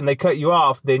and they cut you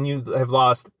off, then you have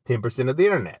lost 10% of the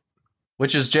internet.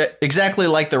 Which is exactly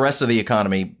like the rest of the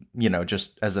economy, you know,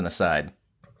 just as an aside.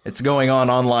 It's going on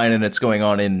online and it's going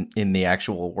on in the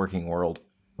actual working world.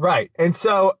 Right. And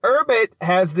so Urbit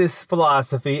has this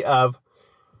philosophy of,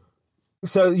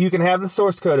 so you can have the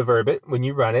source code of Urbit when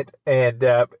you run it. And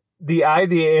the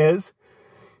idea is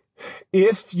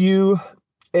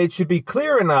it should be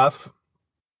clear enough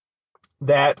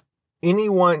that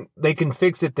they can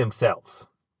fix it themselves.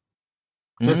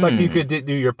 Just like you could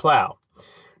do your plow.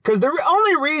 Because the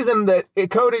only reason that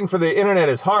coding for the internet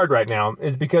is hard right now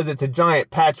is because it's a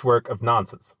giant patchwork of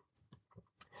nonsense.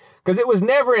 Because it was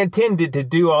never intended to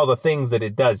do all the things that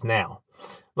it does now.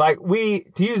 Like to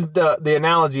use the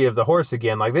analogy of the horse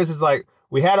again, like this is like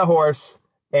we had a horse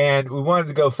and we wanted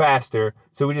to go faster.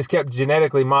 So we just kept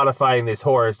genetically modifying this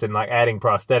horse and like adding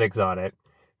prosthetics on it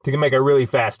to make a really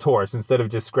fast horse instead of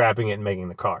just scrapping it and making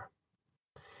the car.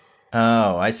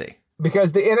 Oh, I see.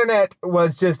 Because the internet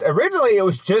was originally it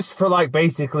was just for like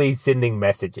basically sending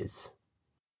messages.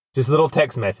 Just little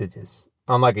text messages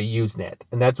on like a Usenet.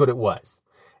 And that's what it was.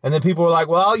 And then people were like,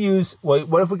 well,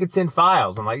 what if we could send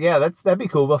files? I'm like, yeah, that'd be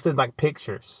cool. We'll send like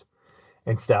pictures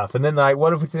and stuff. And then like,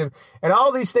 what if we send, and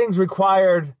all these things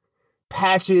required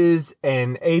patches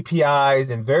and APIs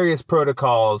and various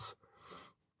protocols.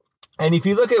 And if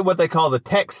you look at what they call the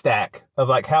tech stack of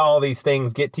like how all these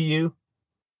things get to you,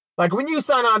 like when you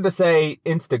sign on to say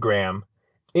Instagram,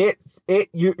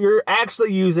 you're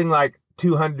actually using like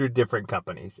 200 different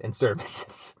companies and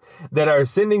services that are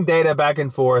sending data back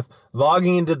and forth,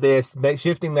 logging into this,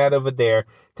 shifting that over there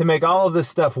to make all of this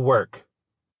stuff work.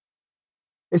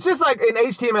 It's just like in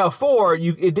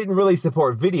HTML4, it didn't really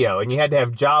support video and you had to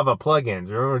have Java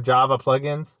plugins. Remember Java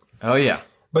plugins? Oh, yeah.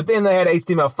 But then they had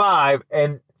HTML5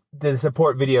 and to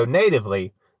support video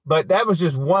natively. But that was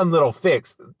just one little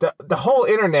fix. The whole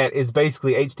internet is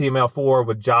basically HTML4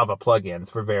 with Java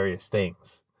plugins for various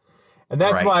things. And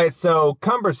that's why it's so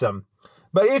cumbersome.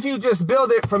 But if you just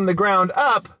build it from the ground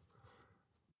up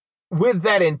with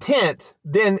that intent,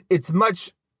 then it's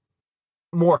much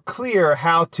more clear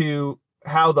how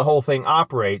the whole thing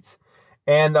operates.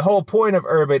 And the whole point of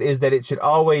Urbit is that it should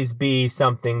always be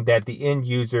something that the end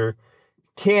user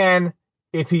can,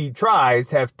 if he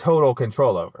tries, have total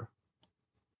control over.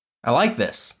 I like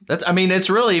this. It's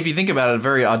really, if you think about it, a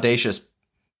very audacious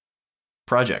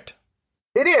project.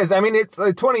 It is. I mean, it's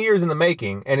 20 years in the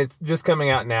making, and it's just coming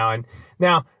out now. And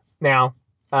now,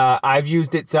 I've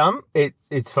used it some.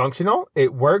 It's functional.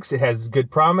 It works. It has good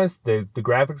promise. The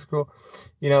graphics are cool.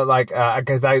 You know, like,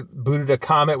 because I booted a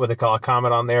Comet, what they call a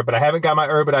Comet on there, but I haven't got my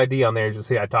Urbit ID on there, as you'll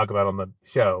see I talk about on the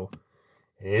show.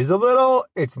 It is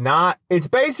it's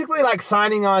basically like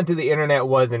signing on to the internet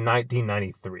was in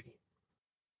 1993.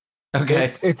 Okay.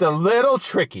 It's a little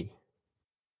tricky.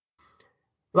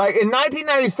 Like in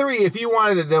 1993, if you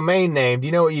wanted a domain name, do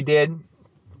you know what you did?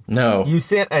 No. You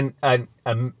sent a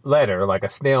letter, like a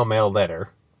snail mail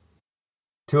letter,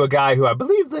 to a guy who I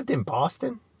believe lived in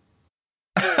Boston.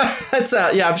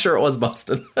 I'm sure it was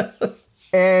Boston.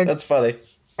 And that's funny.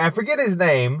 I forget his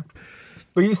name,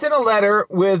 but you sent a letter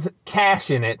with cash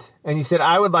in it, and you said,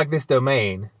 I would like this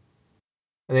domain.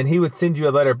 And then he would send you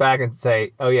a letter back and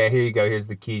say, oh yeah, here you go. Here's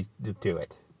the keys to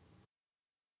it.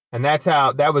 And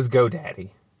that was GoDaddy.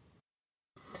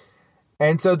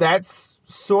 And so that's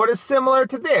sort of similar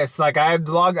to this. Like I'm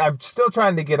still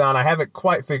trying to get on. I haven't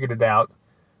quite figured it out.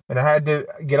 And I had to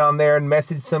get on there and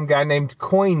message some guy named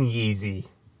CoinYeezy.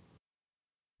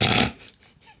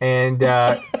 And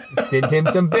send him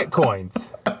some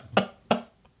Bitcoins.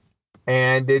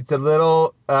 And it's a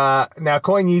little, now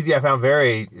CoinYeezy I found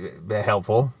very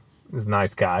helpful. He's a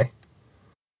nice guy.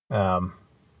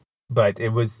 But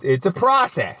it's a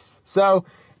process. So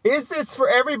is this for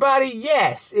everybody?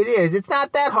 Yes, it is. It's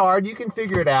not that hard. You can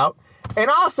figure it out. And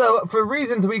also for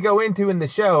reasons we go into in the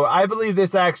show, I believe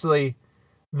this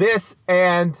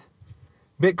and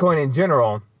Bitcoin in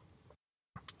general,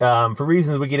 for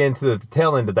reasons we get into the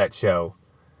tail end of that show,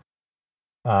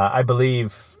 I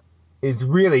believe is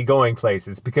really going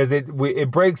places because it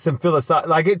breaks some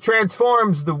like it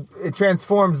transforms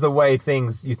the way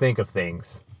you think of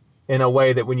things in a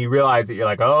way that when you realize it, you're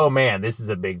like, oh man, this is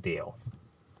a big deal.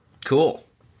 Cool.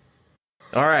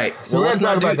 All right. So let's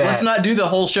not do the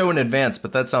whole show in advance,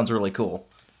 but that sounds really cool.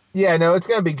 Yeah, no, it's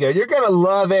going to be good. You're going to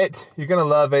love it.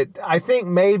 I think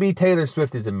maybe Taylor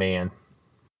Swift is a man.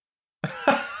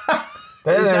 That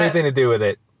doesn't have anything to do with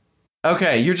it.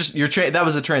 Okay, that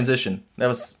was a transition. That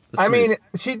was smooth. I mean,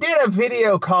 she did a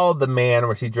video called The Man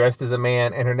where she dressed as a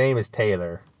man and her name is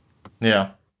Taylor.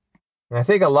 Yeah. And I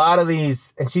think a lot of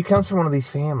these, and she comes from one of these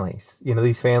families,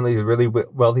 these families, really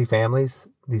wealthy families,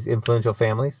 these influential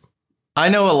families. I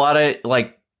know a lot of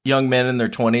like young men in their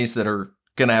 20s that are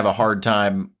going to have a hard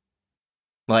time.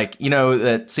 Like,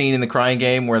 that scene in The Crying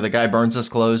Game where the guy burns his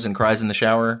clothes and cries in the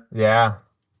shower. Yeah.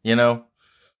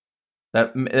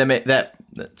 That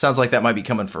sounds like that might be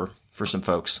coming for some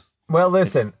folks. Well,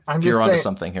 listen, you're onto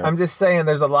something here. I'm just saying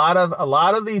there's a lot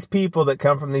of these people that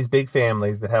come from these big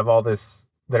families that have all this,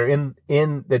 that are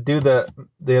that do the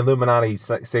Illuminati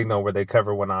signal where they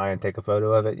cover one eye and take a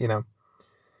photo of it,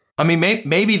 I mean,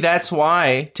 maybe that's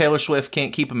why Taylor Swift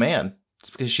can't keep a man. It's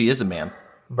because she is a man.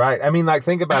 Right. I mean, like,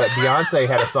 think about it. Beyonce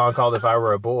had a song called If I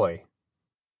Were a Boy.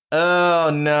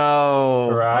 Oh, no.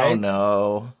 Right? Oh,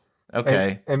 no.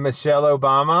 Okay. And Michelle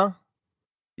Obama.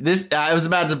 I was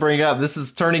about to bring up, this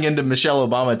is turning into Michelle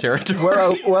Obama territory.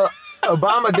 Well,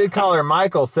 Obama did call her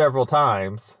Michael several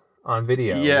times on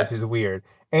video, which is weird.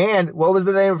 And what was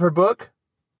the name of her book?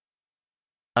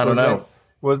 I don't know.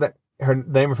 Her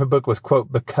name of her book was,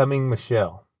 quote, Becoming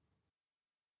Michelle.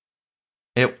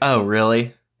 Oh,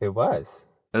 really? It was.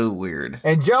 Oh, weird.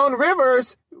 And Joan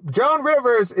Rivers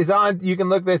is on, you can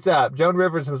look this up. Joan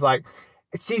Rivers was like,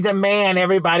 she's a man,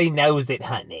 everybody knows it,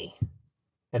 honey.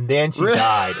 And then she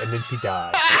died,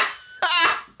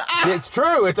 It's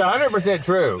true. It's 100%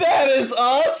 true. That is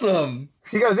awesome.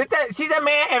 She goes, she's a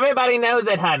man, everybody knows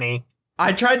it, honey.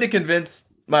 I tried to convince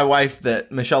my wife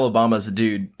that Michelle Obama's a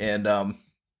dude, and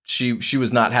she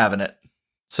was not having it.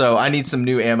 So I need some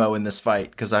new ammo in this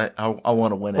fight because I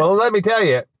want to win it. Well, let me tell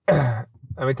you, it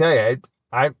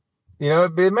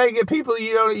may get people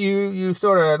you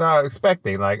sort of not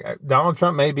expecting. Like Donald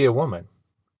Trump may be a woman.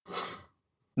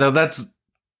 No, that's.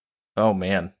 Oh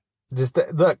man. Just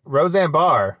look, Roseanne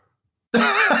Barr.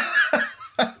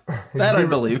 That I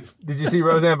believe. Did you see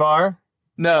Roseanne Barr?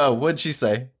 No, what'd she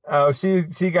say? Oh, she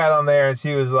got on there and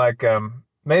she was like,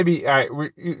 maybe, all right,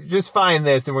 just find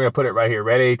this and we're going to put it right here.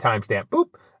 Ready? Timestamp. Boop.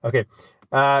 Okay.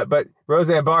 But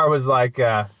Roseanne Barr was like,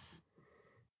 I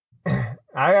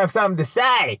have something to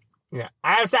say.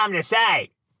 I have something to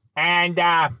say. And,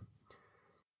 I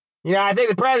think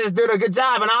the president's doing a good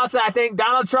job. And also I think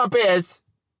Donald Trump is,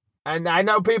 and I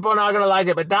know people are not going to like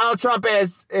it, but Donald Trump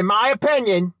is, in my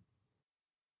opinion,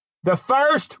 the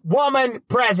first woman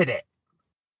president.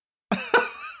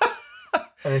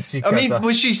 And then she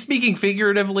was she speaking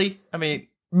figuratively? I mean,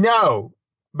 no,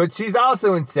 but she's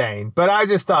also insane. But I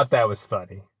just thought that was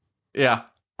funny. Yeah.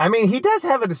 I mean, he does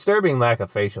have a disturbing lack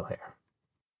of facial hair.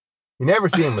 You never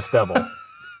see him with stubble.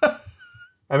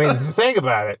 I mean, think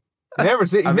about it. You never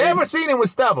seen him with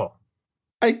stubble.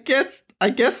 I guess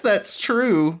that's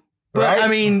true. But Right? I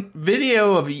mean,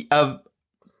 video of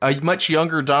a much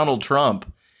younger Donald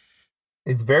Trump.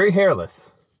 It's very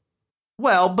hairless.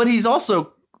 Well, but he was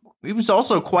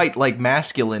also quite like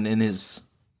masculine in his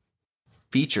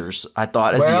features, I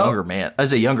thought, as a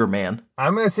younger man.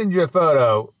 I'm going to send you a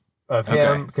photo of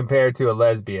him compared to a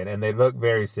lesbian, and they look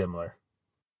very similar.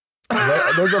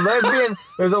 There's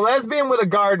a lesbian with a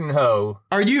garden hoe.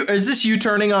 Is this you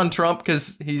turning on Trump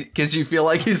because you feel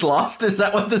like he's lost? Is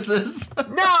that what this is?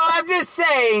 No, I'm just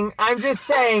saying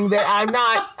that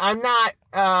I'm not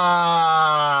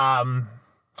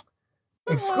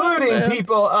excluding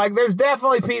people. Like, there's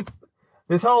definitely people,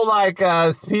 this whole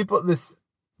this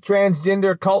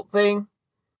transgender cult thing.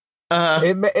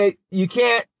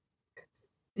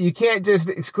 You can't just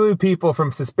exclude people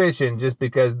from suspicion just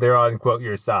because they're on, quote,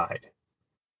 your side.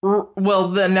 Well,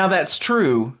 then now that's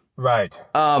true. Right.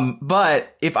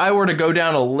 But if I were to go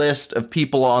down a list of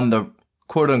people on the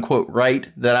quote unquote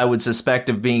right that I would suspect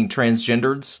of being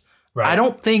transgenders, right, I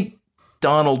don't think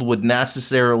Donald would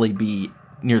necessarily be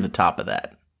near the top of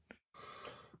that.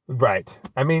 Right.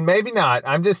 I mean, maybe not.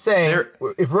 I'm just saying,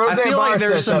 if Roseanne Barr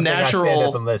says something, I stand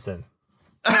up and listen.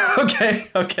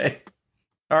 Okay.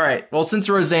 All right. Well, since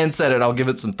Roseanne said it, I'll give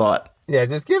it some thought. Yeah,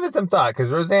 just give it some thought, because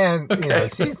Roseanne,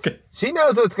 she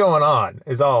knows what's going on,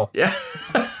 is all. Yeah.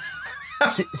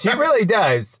 she really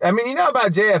does. I mean, you know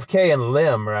about JFK and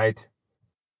Lim, right?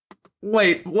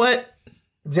 Wait, what?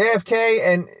 JFK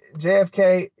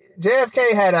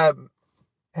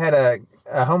had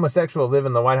a homosexual live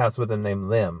in the White House with him named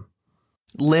Lim.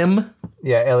 Lim?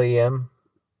 Yeah, Lem.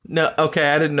 No, okay,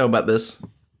 I didn't know about this.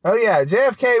 Oh yeah,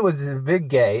 JFK was a big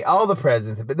gay. All the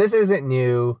presidents, but this isn't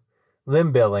new.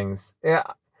 Lim Billings. Yeah,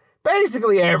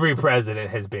 basically every president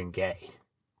has been gay.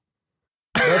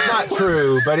 That's not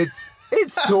true, but it's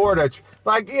sort of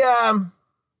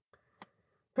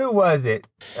who was it?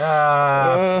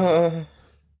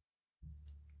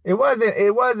 It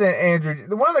wasn't Andrew.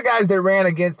 One of the guys that ran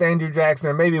against Andrew Jackson,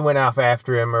 or maybe went off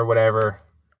after him or whatever.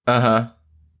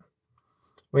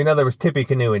 We know there was Tippy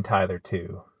Canoe and Tyler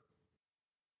too.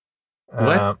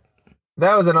 What?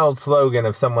 That was an old slogan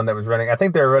of someone that was running. I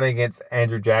think they were running against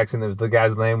Andrew Jackson. The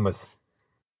guy's name was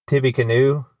Tippy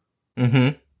Canoe.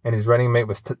 Mm-hmm. And his running mate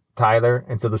was Tyler.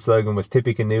 And so the slogan was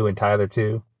Tippy Canoe and Tyler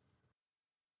too.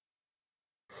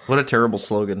 What a terrible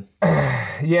slogan.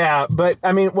 Yeah, but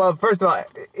I mean, well, first of all,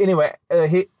 anyway,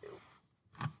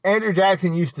 Andrew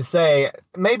Jackson used to say,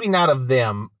 maybe not of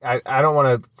them. I don't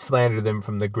want to slander them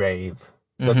from the grave,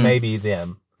 but maybe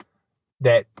them,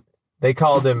 that they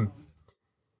called him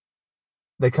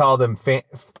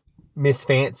Miss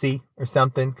Fancy or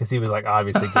something, because he was like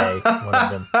obviously gay. One of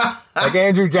them, like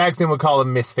Andrew Jackson would call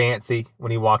him Miss Fancy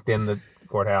when he walked in the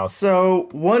courthouse. So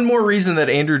one more reason that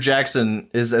Andrew Jackson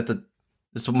is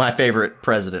this is my favorite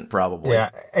president, probably. Yeah,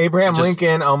 Abraham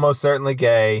Lincoln, almost certainly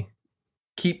gay.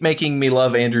 Keep making me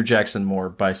love Andrew Jackson more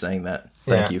by saying that.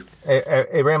 Thank you.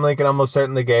 Abraham Lincoln, almost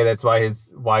certainly gay. That's why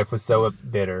his wife was so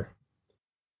bitter.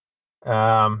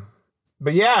 But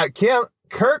yeah,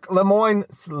 Kirk Lemoyne,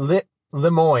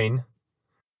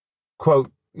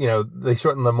 quote, they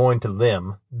shortened Lemoyne to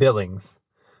Lim Billings,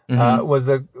 was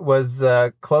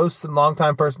a close and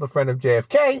longtime personal friend of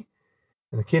JFK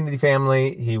and the Kennedy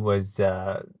family. He was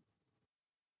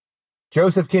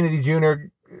Joseph Kennedy Jr.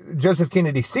 Joseph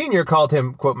Kennedy Sr. called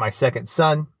him, quote, my second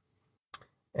son.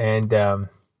 And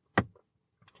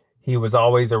he was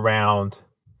always around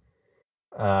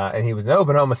and he was an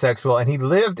open homosexual, and he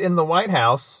lived in the White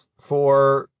House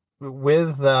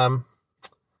with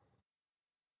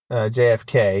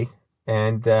JFK,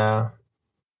 and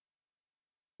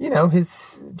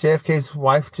his JFK's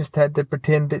wife just had to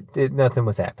pretend that nothing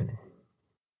was happening.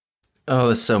 Oh,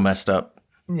 that's so messed up.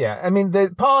 Yeah, I mean,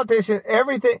 the politician,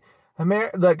 everything.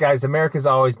 Look, guys, America's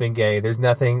always been gay. There's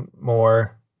nothing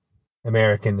more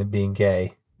American than being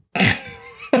gay.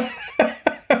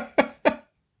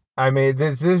 I mean,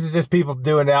 this is just people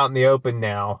doing it out in the open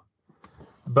now.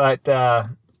 But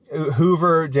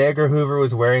Hoover, J. Edgar Hoover,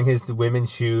 was wearing his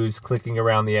women's shoes, clicking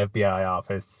around the FBI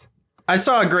office. I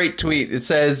saw a great tweet. It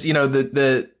says,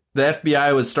 the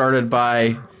FBI was started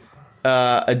by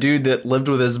a dude that lived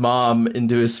with his mom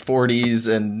into his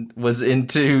 40s and was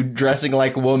into dressing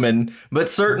like a woman, but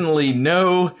certainly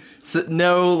no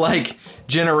like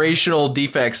generational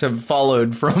defects have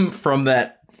followed from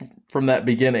that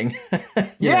beginning.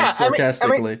 Yeah,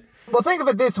 sarcastically. I mean, well, think of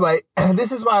it this way.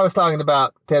 This is why I was talking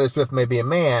about Taylor Swift may be a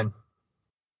man.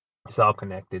 It's all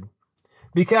connected.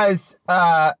 Because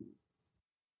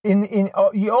in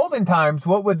the olden times,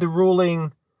 what would the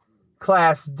ruling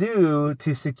class do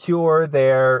to secure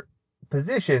their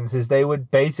positions is they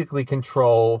would basically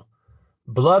control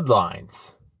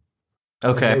bloodlines.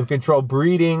 Okay. They would control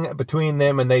breeding between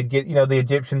them, and they'd get, the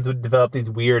Egyptians would develop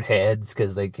these weird heads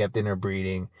because they kept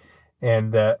interbreeding.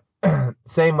 And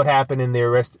same would happen in the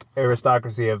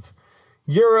aristocracy of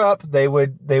Europe. They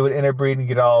would interbreed and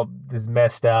get all this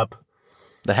messed up.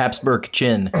 The Habsburg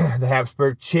chin. The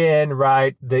Habsburg chin,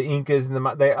 right? The Incas and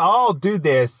they all do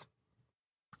this.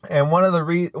 And one of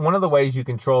the ways you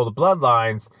control the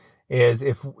bloodlines is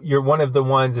if you're one of the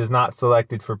ones is not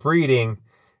selected for breeding,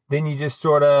 then you just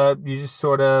sort of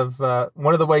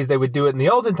one of the ways they would do it in the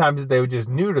olden times is they would just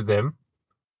neuter them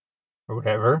or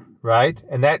whatever, right?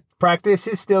 And that practice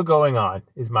is still going on,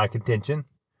 is my contention.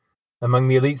 Among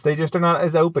the elites, they just are not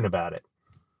as open about it.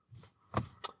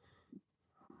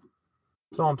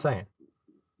 That's all I'm saying.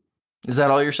 Is that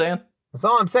all you're saying? That's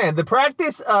all I'm saying. The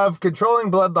practice of controlling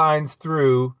bloodlines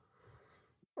through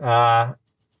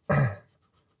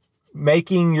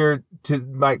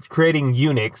creating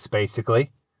eunuchs,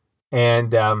 basically,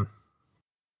 and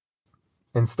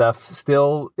stuff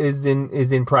still is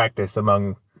in practice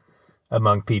among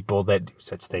people that do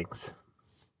such things.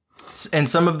 And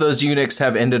some of those eunuchs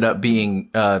have ended up being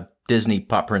Disney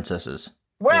pop princesses.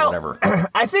 Well, whatever.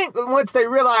 I think once they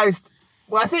realized.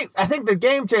 Well, I think the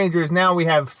game changer is now we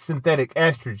have synthetic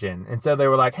estrogen. And so they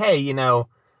were like, hey, I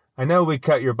know we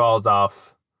cut your balls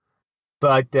off,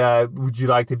 but would you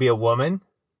like to be a woman?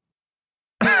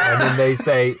 And then they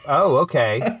say, oh,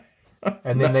 okay.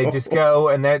 And then they just go,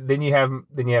 and then you have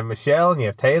Michelle, and you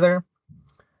have Taylor,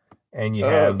 and you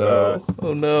have oh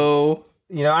no.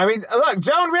 Look,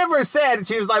 Joan Rivers said,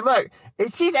 she was like, look,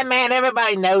 she's a man,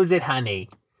 everybody knows it, honey.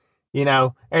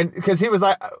 And because he was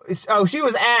like, she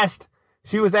was asked,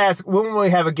 when will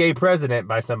we have a gay president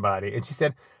by somebody? And she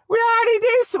said, we already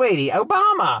do, sweetie.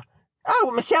 Obama.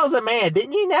 Oh, Michelle's a man.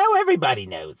 Didn't you know? Everybody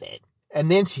knows it.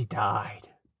 And then she died.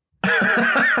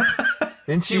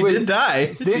 Then she did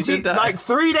die. Then she died. Like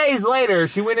 3 days later,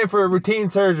 she went in for a routine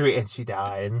surgery and she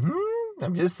died.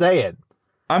 I'm just saying.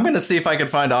 I'm going to see if I can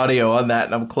find audio on that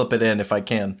and I'll clip it in if I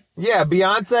can. Yeah,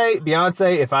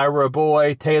 Beyonce, if I were a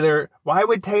boy, Taylor, why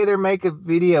would Taylor make a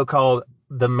video called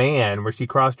The Man, where she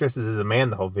cross-dresses as a man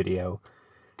the whole video,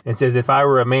 and says, if I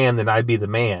were a man, then I'd be the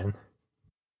man.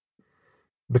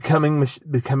 Becoming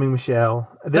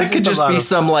Michelle. That could just be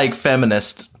some, like,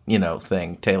 feminist,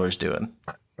 thing Taylor's doing.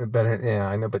 Yeah,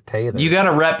 I know, but Taylor. You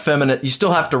gotta rep you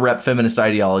still have to rep feminist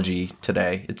ideology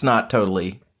today. It's not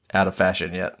totally out of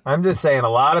fashion yet. I'm just saying, a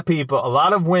lot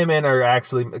of women are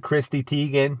actually, Christy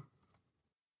Teigen.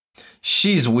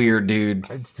 She's weird, dude.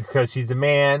 It's because she's a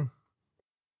man.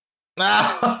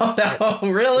 Oh, no,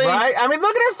 really? Right? I mean,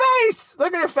 look at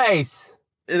her face.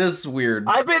 It is weird.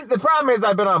 The problem is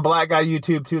I've been on Black Guy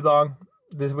YouTube too long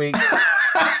this week.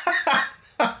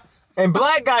 And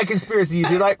Black Guy conspiracy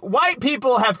YouTube, like, white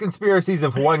people have conspiracies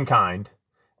of one kind,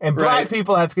 and black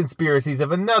people have conspiracies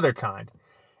of another kind.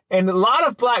 And a lot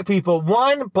of black people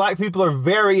are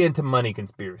very into money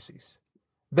conspiracies.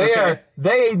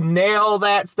 They nail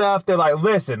that stuff. They're like,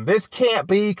 listen, this can't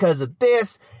be because of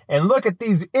this, and look at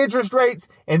these interest rates,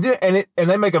 and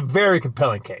they make a very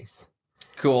compelling case.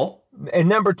 Cool. And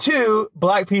number two,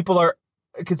 black people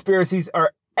conspiracies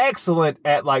are excellent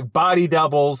at, like, body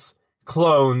doubles,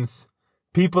 clones,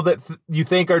 people that you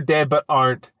think are dead but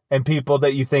aren't, and people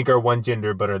that you think are one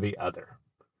gender but are the other.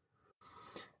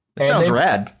 Sounds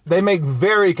rad. They make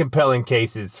very compelling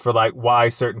cases for, like, why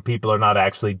certain people are not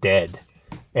actually dead,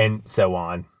 and so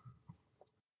on.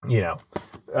 you know,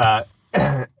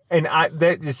 and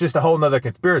that it's just a whole nother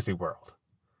conspiracy world.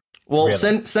 Well,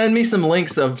 Really. send me some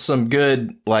links of some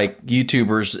good like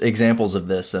YouTubers examples of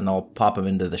this, and I'll pop them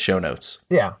into the show notes.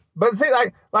 Yeah, but see,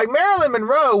 like Marilyn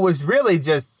Monroe was really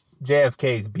just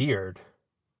JFK's beard.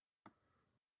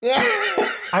 Yeah.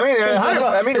 I mean, Is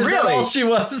that really, all she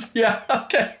was? Yeah.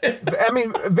 Okay. I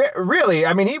mean, really,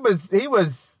 I mean, he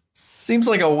was. Seems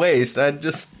like a waste. I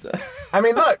I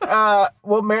mean,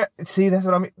 look, see, that's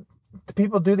what I mean.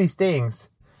 People do these things,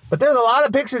 but there's a lot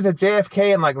of pictures of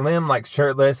JFK and like Lim, like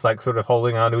shirtless, like sort of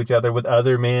holding on to each other with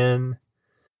other men.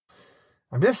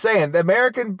 I'm just saying, the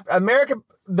American,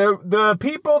 the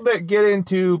people that get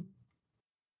into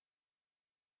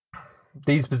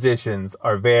these positions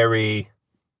are very.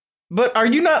 But are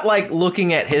you not like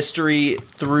looking at history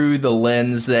through the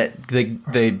lens that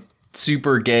the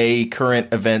super gay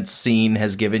current events scene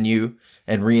has given you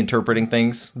and reinterpreting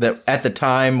things that at the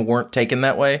time weren't taken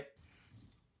that way?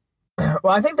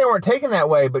 Well, I think they weren't taken that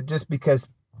way, but just because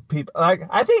people like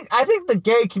I think the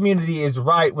gay community is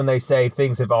right when they say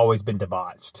things have always been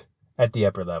debauched at the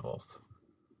upper levels.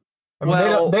 I mean,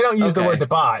 they don't use the okay. word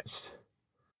debauched.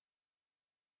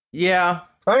 Yeah.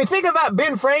 I mean, think about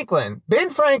Ben Franklin.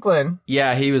 Ben Franklin,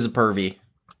 Yeah, he was a pervy.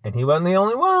 and he wasn't the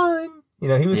only one. You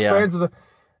know, he was Yeah. friends with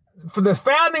for the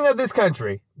founding of this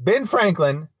country. Ben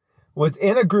Franklin was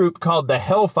in a group called the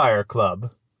Hellfire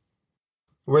Club,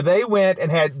 where they went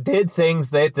and did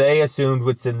things that they assumed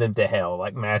would send them to hell,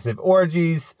 like massive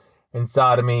orgies and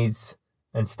sodomies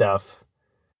and stuff.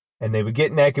 And they would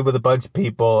get naked with a bunch of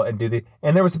people and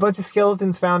and there was a bunch of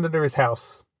skeletons found under his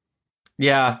house.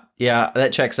 Yeah,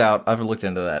 that checks out. I've looked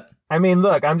into that. I mean,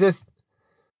 look, I'm just,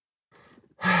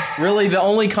 Really, the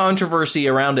only controversy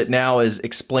around it now is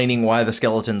explaining why the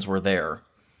skeletons were there.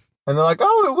 and they're like,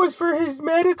 oh, it was for his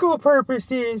medical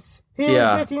purposes. He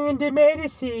Yeah. was looking into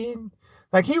medicine.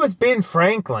 Like, he was Ben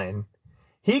Franklin.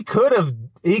 He could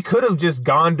have just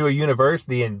gone to a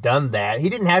university and done that. He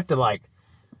didn't have to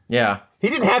Yeah. He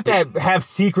didn't have to have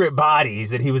secret bodies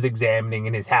that he was examining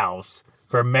in his house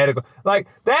for medical. Like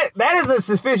that is a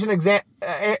sufficient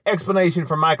explanation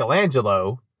for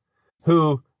Michelangelo,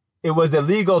 who it was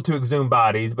illegal to exhume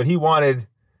bodies, but he wanted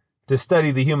to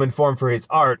study the human form for his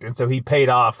art, and so he paid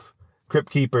off crypt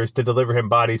keepers to deliver him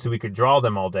bodies so he could draw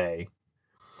them all day.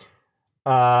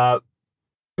 But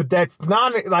that's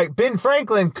not like Ben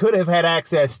Franklin could have had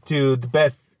access to the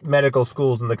best medical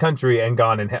schools in the country and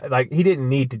gone and he didn't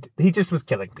need to. He just was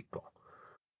killing people.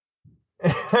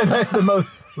 That's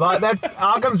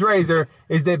Occam's razor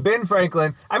is that Ben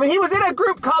Franklin. I mean, he was in a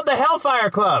group called the Hellfire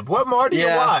Club. What more do you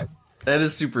want? That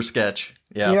is super sketch.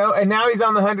 Yeah. You know, and now he's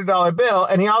on the $100 bill,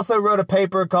 and he also wrote a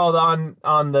paper called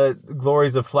on the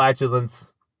glories of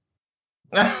flatulence.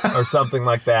 Or something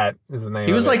like that is the name.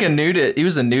 He was of it. like a nudist. He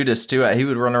was a nudist too. He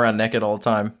would run around naked all the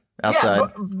time outside.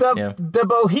 The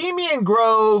Bohemian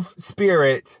Grove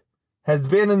spirit has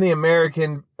been in the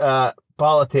American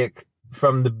politic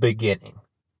from the beginning,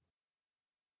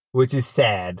 which is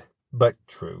sad but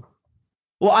true.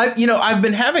 Well, I've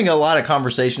been having a lot of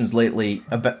conversations lately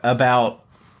about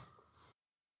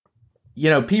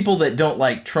people that don't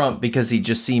like Trump because he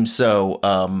just seems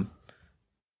so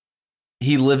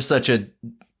he lives such a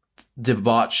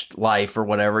debauched life or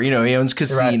whatever. He owns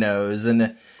casinos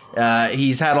and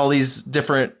he's had all these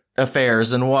different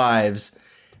affairs and wives.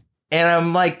 And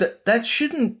I'm like, that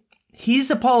shouldn't, he's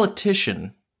a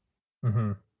politician.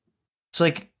 Mm-hmm. It's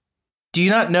like, do you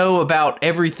not know about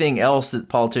everything else that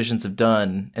politicians have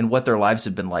done and what their lives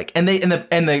have been like? And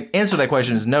the answer to that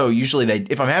question is no. Usually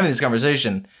if I'm having this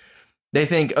conversation, they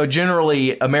think,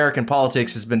 generally American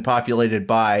politics has been populated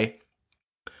by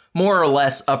more or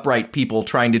less upright people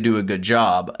trying to do a good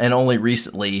job, and only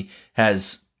recently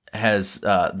has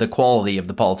the quality of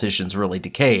the politicians really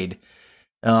decayed.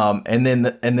 And then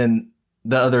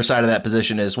the other side of that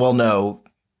position is, well, no,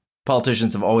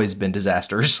 politicians have always been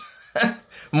disasters,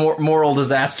 moral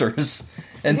disasters,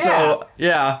 and so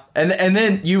and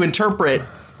then you interpret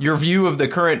your view of the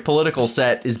current political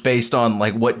set is based on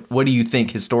like what do you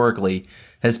think historically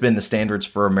has been the standards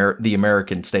for the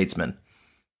American statesman.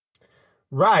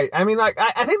 Right. I mean, like,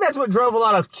 I think that's what drove a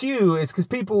lot of Q is because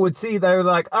people would see, they're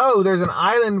like, oh, there's an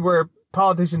island where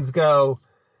politicians go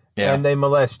and they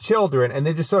molest children, and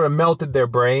they just sort of melted their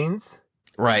brains.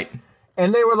 Right.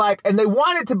 And they were like, and they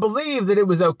wanted to believe that it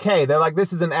was okay. They're like,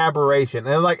 this is an aberration. And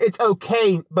they're like, it's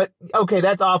okay, but okay,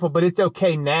 that's awful, but it's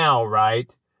okay now,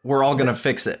 right? We're all going to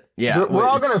fix it. Yeah. We're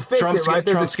all going to fix it, right?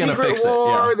 There's a secret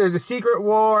war. There's a secret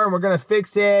war, and we're going to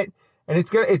fix it. And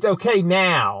it's okay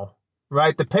now.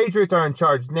 Right? The Patriots are in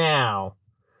charge now,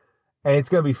 and it's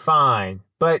going to be fine.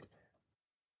 But,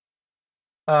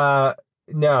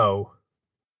 no.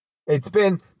 There's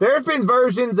been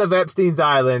versions of Epstein's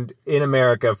Island in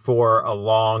America for a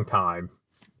long time.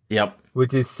 Yep.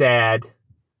 Which is sad,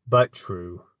 but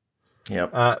true.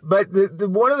 Yep. But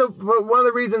one of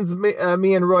the reasons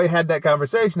me and Roy had that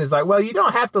conversation is like, well, you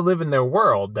don't have to live in their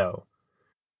world, though.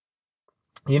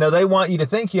 You know, they want you to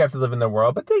think you have to live in their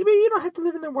world, but you don't have to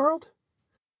live in their world.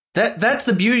 That's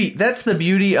the beauty. That's the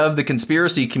beauty of the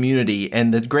conspiracy community,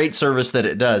 and the great service that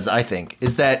it does, I think,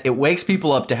 is that it wakes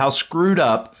people up to how screwed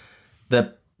up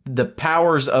the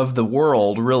powers of the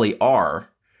world really are,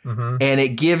 and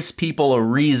it gives people a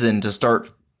reason to start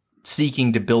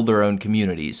seeking to build their own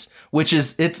communities,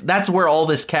 that's where all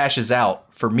this cashes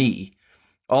out for me.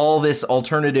 All this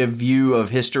alternative view of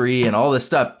history and all this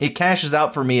stuff, it cashes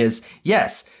out for me as,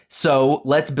 yes, so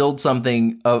let's build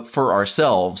something for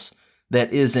ourselves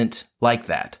that isn't like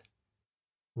that.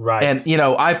 Right. And, you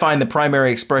know, I find the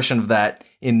primary expression of that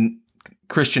in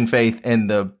Christian faith and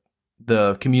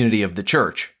the community of the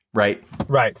church, right?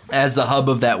 Right. As the hub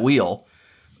of that wheel.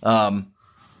 But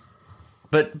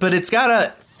it's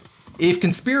gotta, if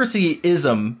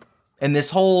conspiracyism and this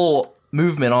whole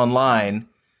movement online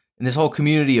and this whole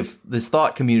community of this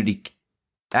thought community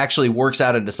actually works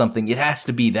out into something, it has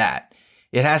to be that.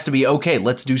 It has to be, okay,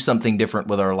 let's do something different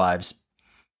with our lives.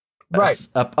 Right.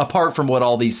 Apart from what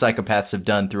all these psychopaths have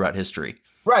done throughout history.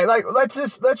 Right. Like, let's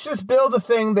just build a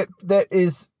thing that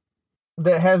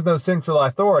has no central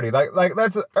authority. Like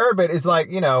that's Urbit is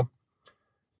like, you know,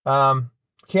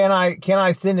 can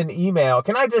I send an email?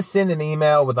 Can I just send an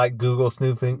email with like Google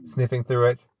sniffing through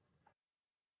it?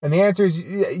 And the answer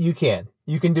is you can.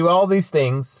 You can do all these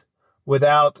things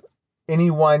without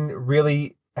anyone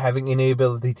really having any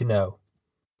ability to know.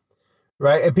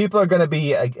 Right? And people are going to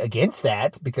be against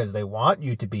that because they want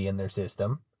you to be in their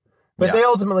system, but they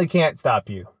ultimately can't stop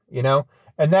you, you know?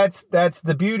 And that's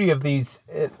the beauty of these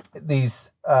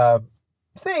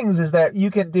things is that you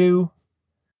can do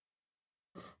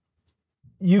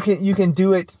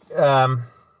it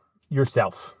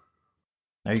yourself.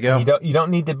 There you go. You don't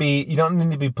need to be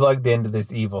plugged into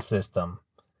this evil system.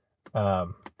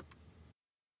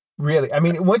 Really, I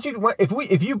mean,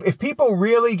 if people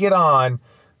really get on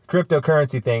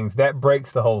cryptocurrency things, that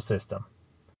breaks the whole system.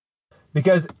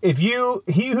 Because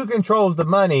he who controls the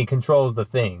money controls the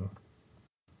thing.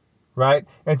 Right?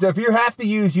 And so if you have to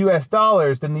use US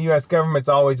dollars, then the US government's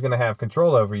always going to have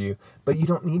control over you. But you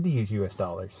don't need to use US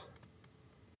dollars.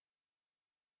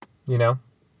 You know?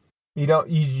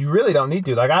 You really don't need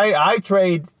to. Like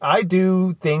I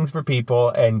do things for people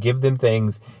and give them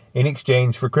things in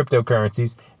exchange for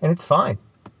cryptocurrencies, and it's fine.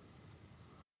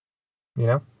 You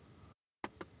know?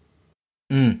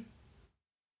 You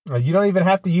don't even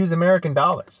have to use American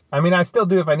dollars. I mean, I still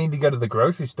do if I need to go to the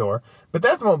grocery store, but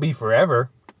that won't be forever.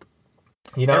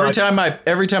 You know,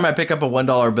 every time I pick up a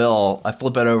 $1 bill, I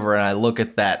flip it over and I look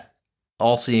at that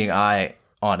all-seeing eye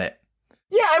on it.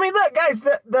 Yeah, I mean, look, guys,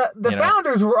 the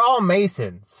founders were all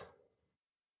Masons.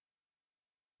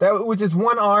 Which is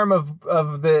one arm of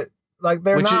the, like,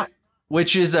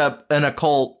 which is an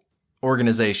occult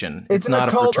organization. It's not an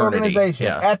occult a fraternity. Organization.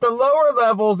 Yeah. At the lower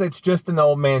levels, it's just an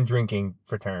old man drinking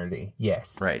fraternity.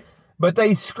 Yes. Right. But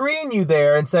they screen you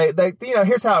there and say,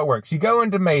 here's how it works. You go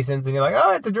into Masons and you're like,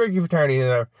 oh, it's a drinking fraternity.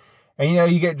 And,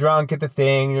 you get drunk at the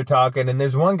thing and you're talking. And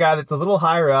there's one guy that's a little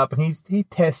higher up and he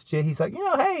tests you. He's like,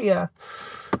 hey,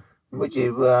 would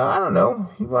you, I don't know,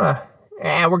 you want to,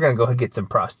 we're going to go and get some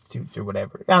prostitutes or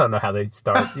whatever. I don't know how they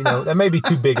start. That may be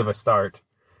too big of a start.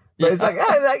 But it's like,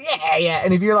 yeah.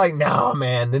 And if you're like, no,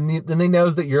 man, then he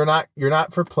knows that you're not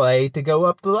for play to go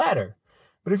up the ladder.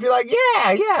 But if you're like,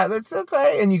 yeah, that's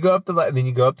okay, and you go up the ladder,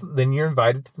 then you're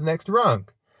invited to the next rung,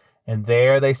 and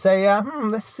there they say,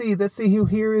 let's see who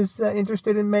here is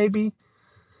interested in maybe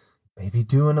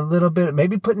doing a little bit,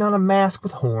 maybe putting on a mask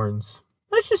with horns.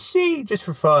 Let's just see, just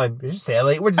for fun. We're just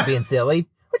silly. We're just being silly.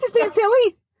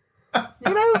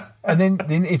 And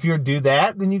then if you do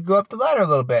that, then you go up the ladder a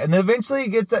little bit. And then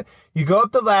eventually you go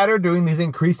up the ladder doing these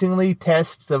increasingly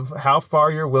tests of how far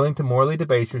you're willing to morally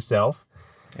debase yourself.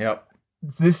 Yep.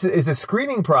 This is a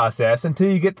screening process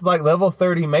until you get to like level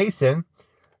 30 Mason,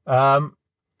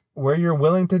 where you're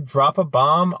willing to drop a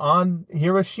bomb on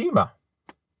Hiroshima.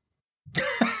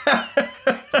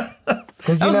 That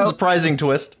was a surprising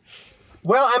twist.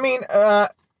 Well, I mean,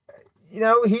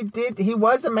 he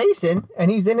was a Mason, and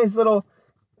he's in his little,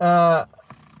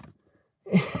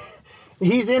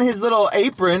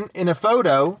 apron in a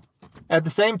photo at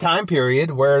the same time period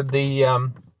where they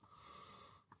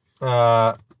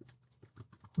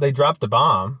dropped the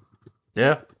bomb.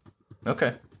 Yeah.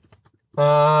 Okay.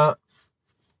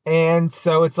 And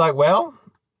so it's like, well,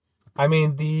 I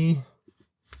mean,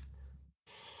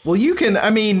 Well, you can,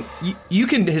 I mean, you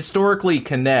can historically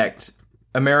connect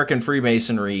American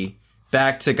Freemasonry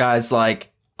back to guys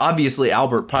like, obviously,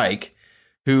 Albert Pike,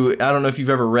 who, I don't know if you've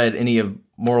ever read any of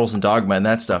Morals and Dogma and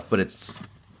that stuff, but it's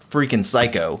freaking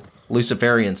psycho,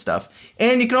 Luciferian stuff.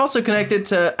 And you can also connect it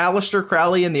to Aleister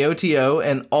Crowley and the OTO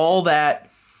and all that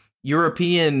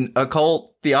European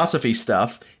occult theosophy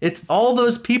stuff. It's all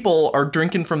those people are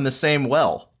drinking from the same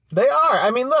well. They are.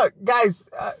 I mean, look, guys,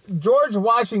 George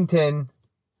Washington...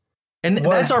 And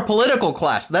that's our political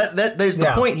class. There's the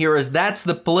Yeah. point here is that's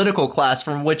the political class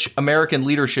from which American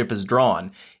leadership is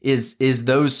drawn, is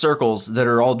those circles that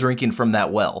are all drinking from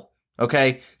that well.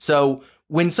 Okay? So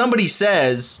when somebody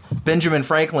says Benjamin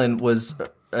Franklin was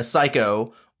a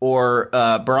psycho or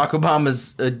Barack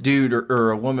Obama's a dude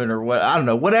or a woman or what, I don't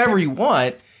know, whatever you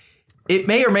want, it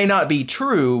may or may not be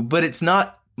true, but it's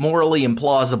not morally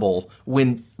implausible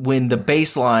when the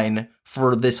baseline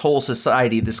for this whole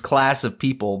society, this class of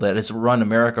people that has run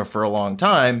America for a long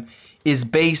time, is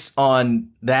based on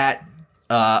that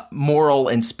moral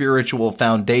and spiritual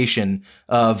foundation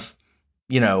of,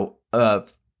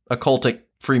 occultic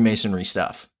Freemasonry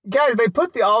stuff. Guys, they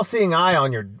put the all-seeing eye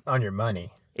on your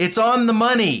money. It's on the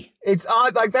money. It's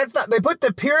on, like, that's not, they put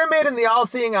the pyramid and the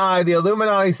all-seeing eye, the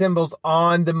Illuminati symbols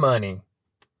on the money.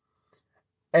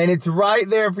 And it's right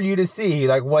there for you to see,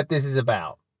 like, what this is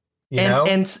about. You know?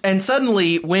 And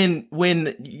suddenly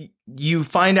when you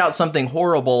find out something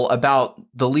horrible about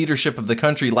the leadership of the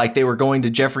country, like they were going to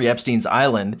Jeffrey Epstein's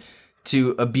island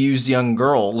to abuse young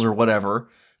girls or whatever,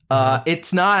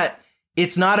 it's not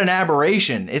an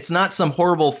aberration. It's not some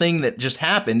horrible thing that just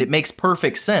happened. It makes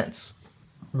perfect sense.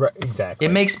 Right, exactly.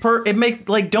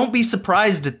 Don't be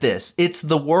surprised at this. It's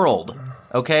the world.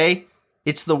 Okay?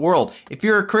 It's the world. If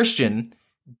you're a Christian,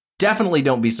 definitely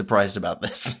don't be surprised about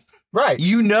this. Right.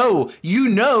 You know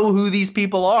who these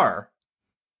people are.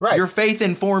 Right. Your faith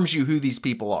informs you who these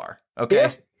people are. Okay.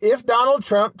 If Donald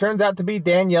Trump turns out to be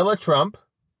Daniela Trump,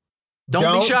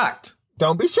 don't be shocked.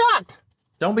 Don't be shocked.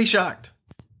 Don't be shocked.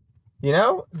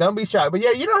 Don't be shocked. But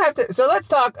yeah, you don't have to. So let's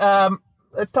talk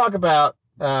about,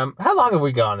 how long have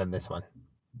we gone in this one?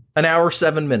 An hour,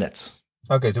 7 minutes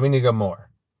Okay. So we need to go more.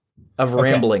 of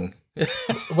rambling.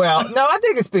 Well, no, I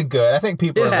think it's been good. I think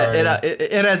people are learning.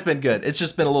 It has been good. It's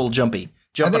just been a little jumping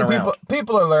I think around.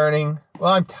 people are learning.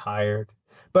 Well, I'm tired,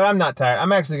 but I'm not tired.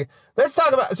 I'm actually, let's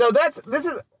talk about, so this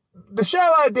is the show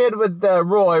I did with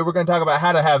Roy. We're going to talk about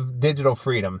how to have digital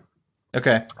freedom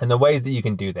Okay. and the ways that you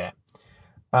can do that.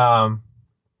 And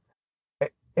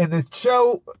the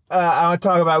show I want to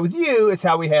talk about with you is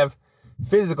how we have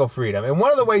physical freedom. And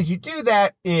one of the ways you do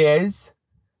that is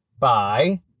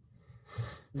by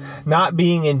not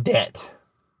being in debt.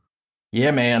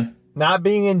 Yeah, man. Not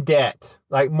being in debt.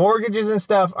 Like mortgages and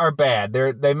stuff are bad.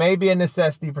 They may be a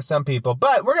necessity for some people,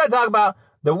 but we're going to talk about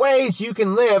the ways you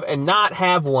can live and not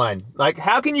have one. Like,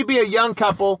 how can you be a young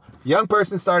couple, young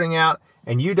person starting out,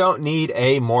 and you don't need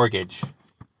a mortgage?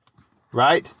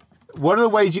 Right? What are the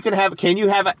ways you can have?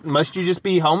 Must you just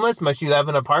be homeless? Must you have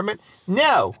an apartment?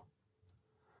 No.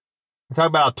 We're talking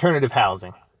about alternative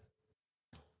housing.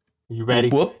 Are you ready?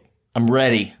 Whoop. I'm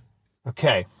ready.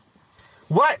 Okay.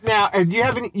 What now? Do you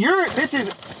have any?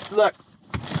 Look,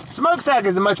 Smokestack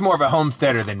is much more of a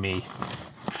homesteader than me.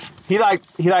 He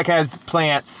has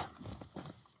plants,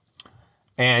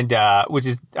 and which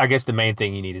is, I guess, the main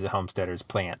thing you need as a homesteader is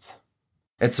plants.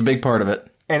 It's a big part of it.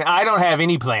 And I don't have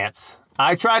any plants.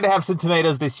 I tried to have some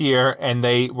tomatoes this year, and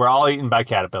they were all eaten by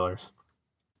caterpillars.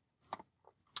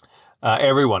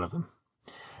 Every one of them.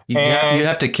 You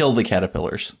have to kill the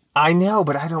caterpillars. I know,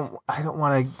 but I don't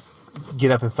want to get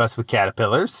up and fuss with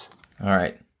caterpillars. All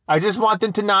right. I just want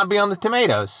them to not be on the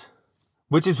tomatoes,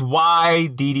 which is why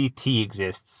DDT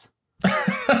exists.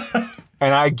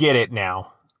 And I get it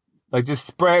now. Like, just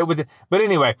spray it with it. But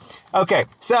anyway, okay.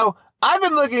 So I've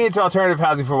been looking into alternative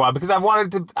housing for a while because I've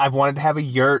wanted to have a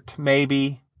yurt,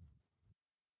 maybe.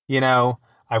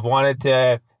 I've wanted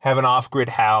to have an off-grid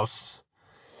house.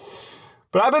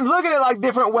 But I've been looking at like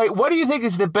different ways. What do you think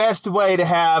is the best way to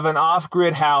have an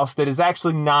off-grid house that is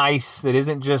actually nice, that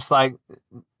isn't just like,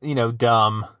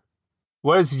 dumb?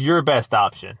 What is your best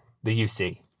option that you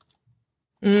see?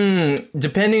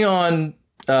 Depending on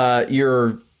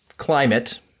your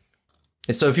climate.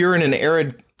 So if you're in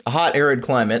a hot, arid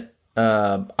climate,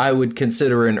 I would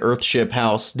consider an Earthship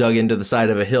house dug into the side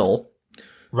of a hill.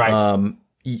 Right.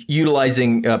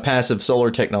 Utilizing passive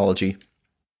solar technology.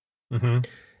 Mm-hmm.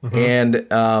 Mm-hmm.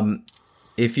 And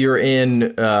if you're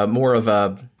in more of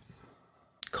a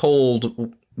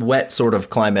cold, wet sort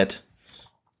of climate,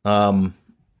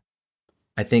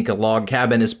 I think a log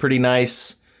cabin is pretty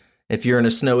nice. If you're in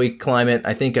a snowy climate,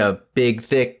 I think a big,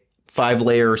 thick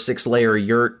 5-layer, 6-layer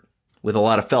yurt with a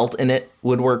lot of felt in it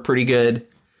would work pretty good.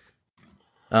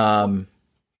 So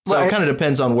it kind of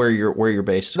depends on where you're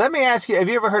based. Let me ask you, have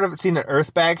you ever seen an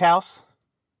earth bag house?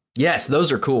 Yes,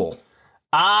 those are cool.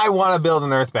 I want to build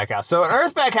an earth bag house. So an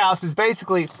earth bag house is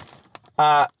basically,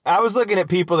 I was looking at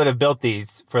people that have built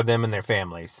these for them and their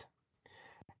families.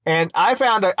 And I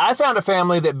found a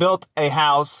family that built a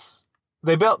house.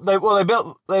 They built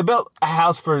a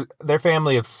house for their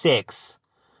family of 6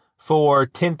 for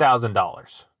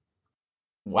 $10,000.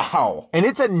 Wow. And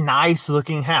it's a nice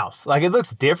looking house. Like, it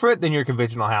looks different than your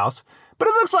conventional house, but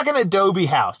it looks like an adobe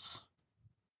house.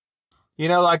 You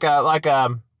know, what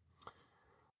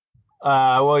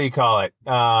do you call it?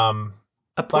 A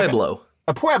pueblo.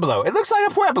 A pueblo. It looks like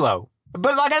a pueblo,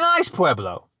 but like a nice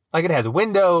pueblo. Like, it has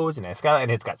windows and it's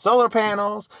got solar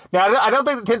panels. Now, I don't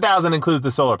think the 10,000 includes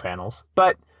the solar panels,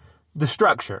 but the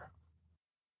structure,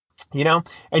 you know,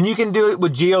 and you can do it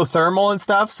with geothermal and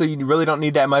stuff. So you really don't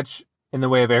need that much in the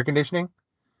way of air conditioning,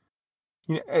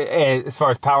 you know, as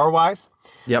far as power wise.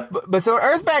 Yep. But so an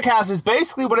earth bag house is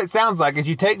basically what it sounds like is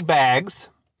you take bags,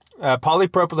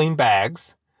 polypropylene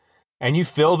bags, and you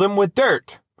fill them with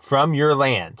dirt from your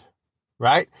land,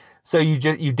 right? So you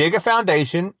dig a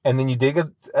foundation, and then you dig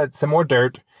some more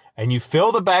dirt, and you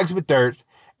fill the bags with dirt,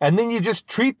 and then you just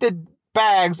treat the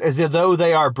bags as though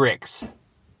they are bricks.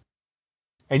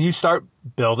 And you start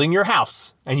building your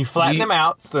house, and you flatten them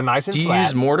out so they're nice and flat. Do you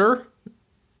use mortar?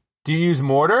 Do you use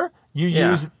mortar? You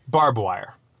use barbed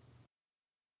wire.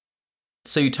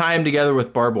 So you tie them together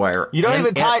with barbed wire. You don't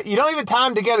even tie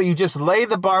them together. You just lay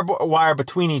the barbed wire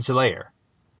between each layer.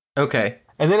 Okay.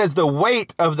 And then as the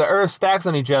weight of the earth stacks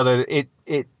on each other,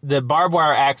 the barbed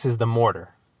wire acts as the mortar.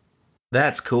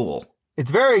 That's cool. It's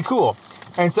very cool.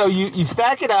 And so you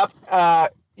stack it up,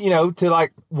 to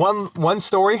like one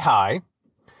story high.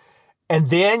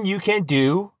 And then you can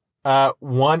do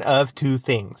one of two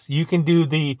things. You can do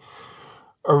the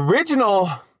original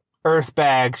earth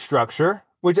bag structure,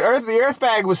 which the earth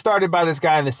bag was started by this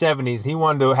guy in the 70s. He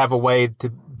wanted to have a way to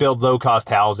build low-cost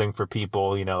housing for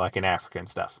people, you know, like in Africa and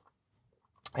stuff.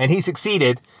 And he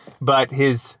succeeded, but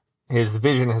his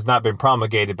vision has not been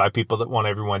promulgated by people that want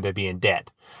everyone to be in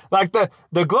debt. Like the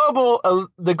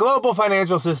global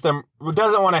financial system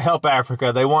doesn't want to help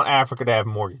Africa. They want Africa to have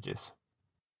mortgages.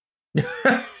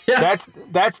 Yeah.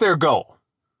 That's their goal.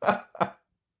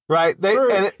 Right?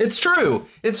 It's true.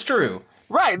 It's true.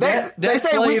 Right. They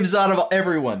say slaves out of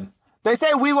everyone. They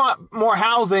say we want more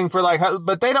housing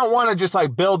but they don't want to just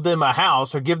like build them a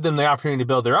house or give them the opportunity to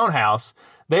build their own house.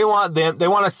 They want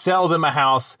to sell them a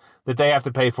house that they have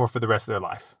to pay for the rest of their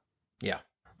life. Yeah.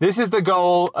 This is the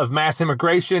goal of mass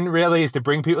immigration, really, is to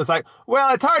bring people. It's like,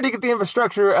 well, it's hard to get the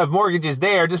infrastructure of mortgages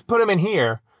there. Just put them in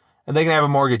here and they can have a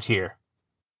mortgage here.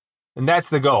 And that's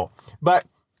the goal. But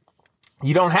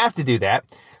you don't have to do that.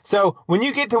 So when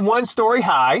you get to 1 story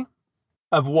high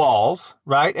of walls,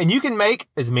 right? And you can make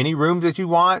as many rooms as you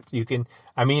want. You can,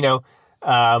 you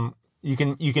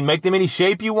can make them any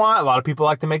shape you want. A lot of people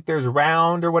like to make theirs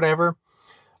round or whatever.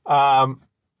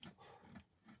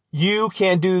 You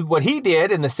can do what he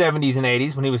did in the 70s and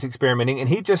 80s when he was experimenting, and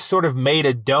he just sort of made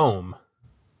a dome.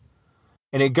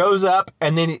 And it goes up,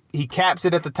 and then he caps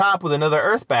it at the top with another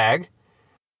earth bag,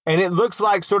 and it looks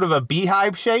like sort of a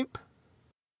beehive shape.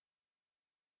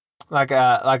 Like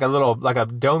a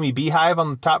domey beehive on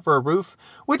the top for a roof,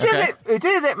 which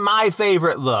isn't my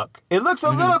favorite look. It looks a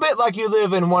little bit like you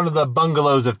live in one of the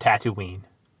bungalows of Tatooine.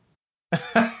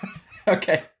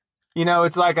 Okay. You know, it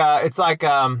just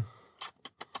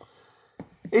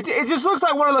looks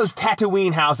like one of those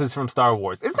Tatooine houses from Star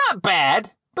Wars. It's not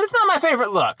bad, but it's not my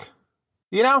favorite look.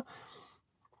 You know?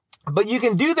 But you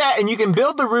can do that, and you can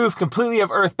build the roof completely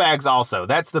of earth bags also.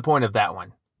 That's the point of that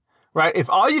one. Right? If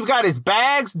all you've got is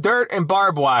bags, dirt, and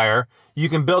barbed wire, you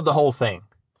can build the whole thing.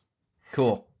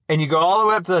 Cool. And you go all the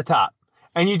way up to the top.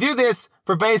 And you do this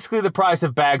for basically the price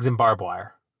of bags and barbed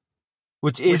wire.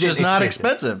 Which is not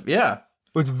expensive. Yeah.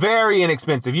 It's very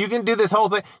inexpensive. You can do this whole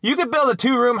thing. You can build a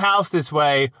 2-room house this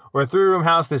way or a 3-room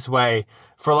house this way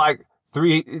for like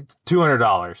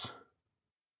 $200.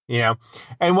 You know?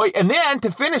 And then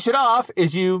to finish it off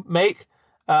is you make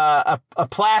a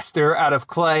plaster out of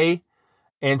clay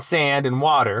and sand and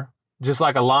water, just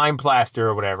like a lime plaster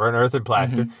or whatever, an earthen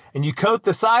plaster, and you coat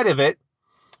the side of it,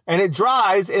 and it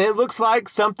dries, and it looks like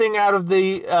something out of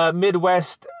the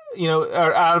Midwest, or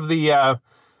out of the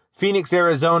Phoenix,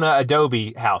 Arizona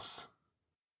Adobe house.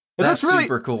 That's looks really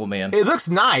super cool, man. It looks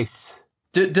nice.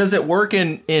 Does it work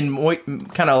in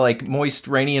kind of like moist,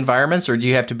 rainy environments, or do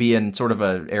you have to be in sort of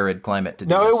a arid climate to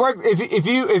do this? It works.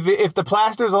 If the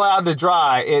plaster is allowed to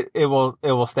dry, it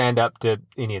will stand up to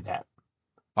any of that.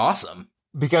 Awesome.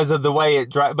 because of the way it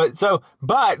dry. But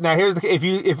now here's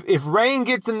if rain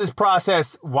gets in this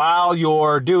process while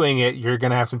you're doing it, you're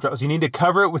going to have some trouble. So you need to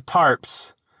cover it with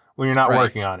tarps when you're not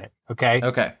working on it. Okay.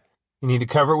 Okay. You need to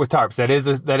cover it with tarps.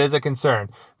 That is a concern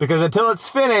because until it's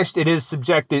finished, it is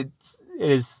subjected.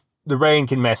 The rain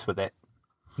can mess with it.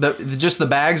 Just the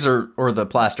bags or the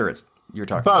plaster you're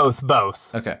talking about?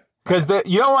 Both. Okay. Because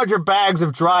you don't want your bags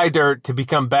of dry dirt to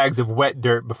become bags of wet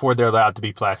dirt before they're allowed to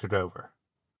be plastered over.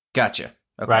 Gotcha.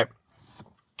 Okay.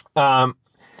 Right. And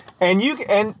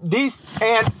here's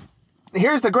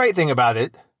the great thing about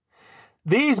it.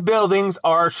 These buildings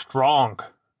are strong.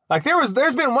 Like there's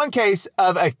been one case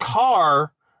of a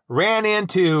car ran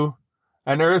into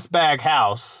an earth bag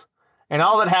house and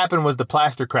all that happened was the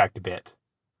plaster cracked a bit.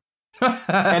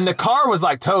 And the car was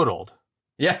like totaled.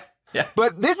 Yeah. Yeah.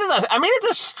 But it's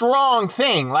a strong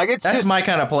thing. Like that's just my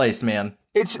kind of place, man.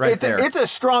 It's a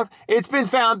strong. It's been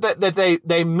found that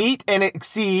they meet and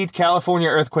exceed California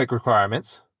earthquake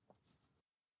requirements.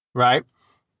 Right.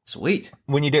 Sweet.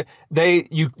 When you do,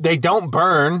 they don't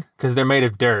burn because they're made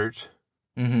of dirt.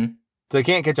 Mm-hmm. So they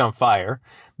can't catch on fire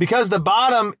because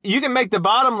you can make the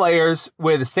bottom layers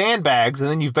with sandbags and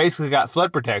then you've basically got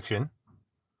flood protection.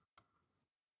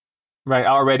 Right,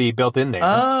 already built in there.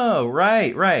 Oh,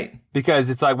 right. Because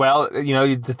it's like, well,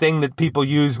 the thing that people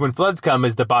use when floods come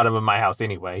is the bottom of my house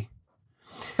anyway.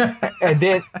 and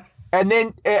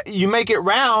then you make it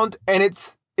round, and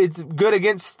it's good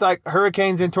against like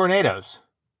hurricanes and tornadoes.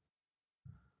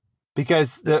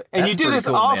 Because you do this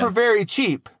all for very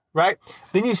cheap, right?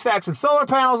 Then you stack some solar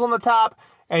panels on the top,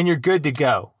 and you're good to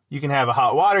go. You can have a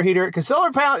hot water heater because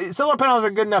solar panels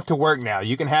are good enough to work now.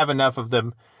 You can have enough of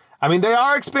them. I mean, they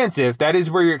are expensive. That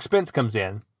is where your expense comes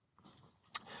in.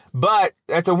 But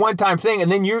that's a one-time thing.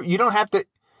 And then you don't have to,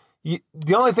 the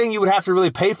only thing you would have to really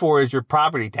pay for is your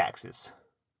property taxes.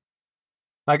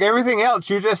 Like everything else,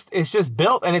 it's just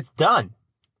built and it's done.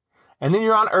 And then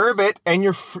you're on Urbit and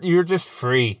you're just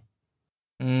free.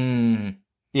 Mm.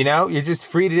 You're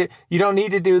just free to, you don't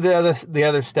need to do the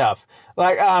other stuff.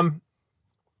 Like,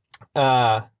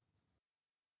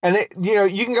 and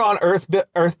you can go on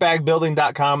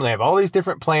earthbagbuilding.com and they have all these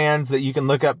different plans that you can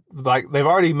look up, like they've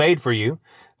already made for you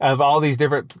of all these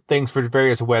different things for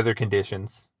various weather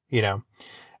conditions,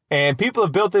 and people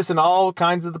have built this in all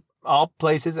kinds of all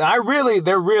places. And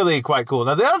they're really quite cool.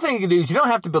 Now, the other thing you can do is you don't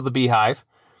have to build the beehive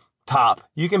top.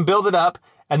 You can build it up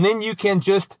and then you can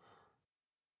just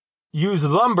use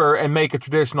lumber and make a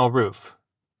traditional roof.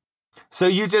 So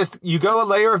you go a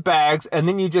layer of bags and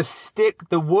then you just stick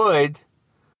the wood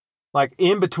like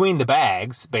in between the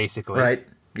bags, basically. Right.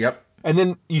 Yep. And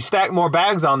then you stack more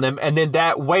bags on them, and then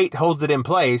that weight holds it in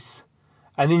place,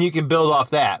 and then you can build off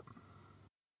that.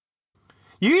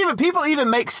 People even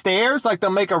make stairs, like they'll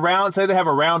make say they have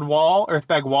a round wall, earth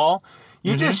bag wall.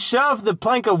 You just shove the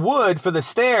plank of wood for the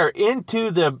stair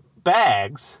into the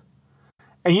bags,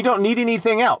 and you don't need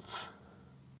anything else.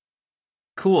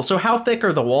 Cool. So how thick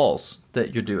are the walls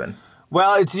that you're doing?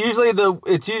 Well, it's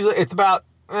about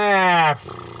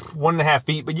 1.5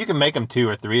 feet, but you can make them 2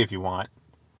 or 3 if you want.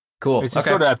 Cool. It's just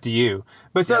sort of up to you.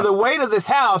 But so the weight of this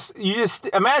house, you just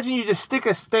stick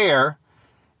a stair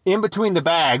in between the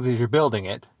bags as you're building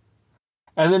it.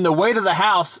 And then the weight of the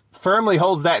house firmly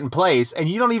holds that in place. And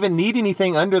you don't even need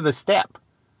anything under the step.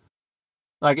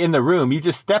 Like in the room, you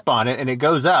just step on it and it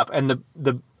goes up. And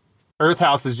the earth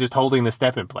house is just holding the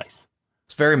step in place.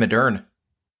 It's very modern.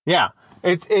 Yeah.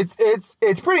 It's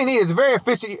pretty neat. It's very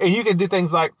efficient. And you can do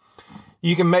things like,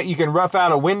 you can rough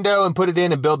out a window and put it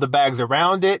in and build the bags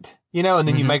around it, and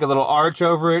then you make a little arch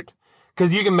over it.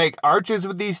 Because you can make arches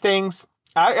with these things.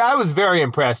 I was very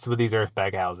impressed with these earth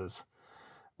bag houses.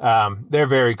 They're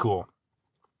very cool.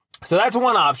 So that's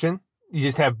one option. You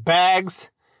just have bags,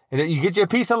 and you get you a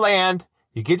piece of land,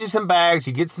 you get you some bags,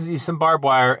 you get some barbed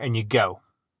wire, and you go.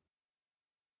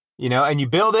 And you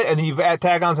build it, and then you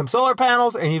tag on some solar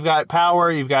panels, and you've got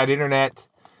power, you've got internet.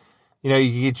 You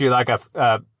can get you like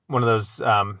one of those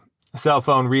cell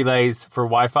phone relays for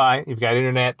Wi-Fi. You've got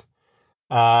internet,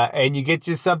 and you get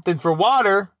you something for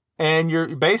water, and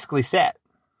you're basically set.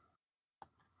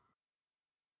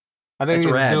 I think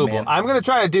it's doable. Man. I'm going to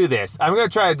try to do this.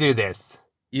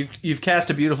 You've cast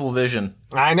a beautiful vision.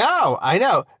 I know.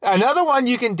 Another one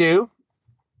you can do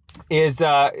is,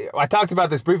 I talked about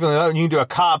this briefly, you can do a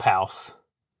cob house.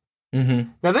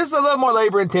 Mm-hmm. Now, this is a little more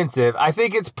labor intensive. I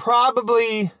think it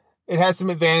has some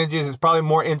advantages. It's probably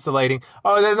more insulating.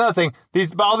 Oh, there's another thing.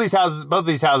 Both these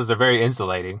houses are very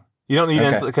insulating. You don't need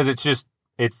insulation because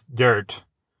it's dirt.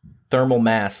 Thermal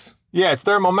mass. Yeah, it's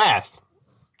thermal mass.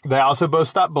 They also both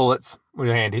stop bullets, which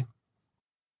is handy.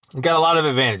 You've got a lot of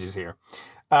advantages here.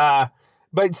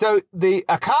 But so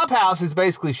a cob house is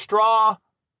basically straw,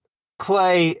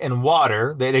 clay, and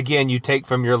water that, again, you take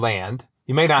from your land.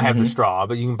 You may not have the straw,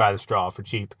 but you can buy the straw for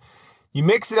cheap. You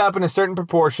mix it up in a certain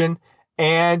proportion,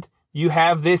 and you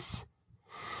have this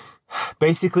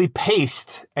basically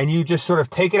paste, and you just sort of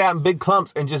take it out in big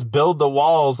clumps and just build the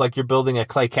walls like you're building a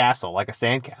clay castle, like a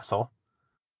sand castle.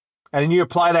 And then you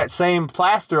apply that same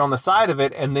plaster on the side of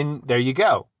it, and then there you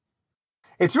go.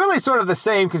 It's really sort of the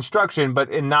same construction, but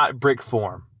in not brick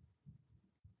form.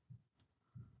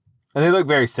 And they look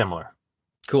very similar.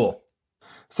 Cool.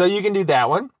 So you can do that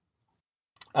one.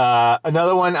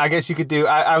 Another one, I guess you could do,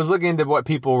 I was looking into what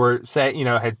people were saying,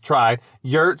 had tried.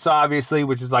 Yurts, obviously,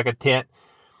 which is like a tent.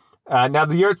 Now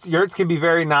the yurts can be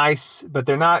very nice, but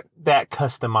they're not that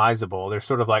customizable. They're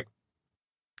sort of like,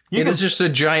 It's just a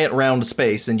giant round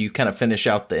space, and you kind of finish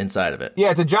out the inside of it.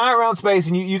 Yeah, it's a giant round space,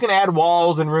 and you can add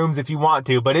walls and rooms if you want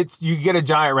to, but you get a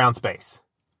giant round space.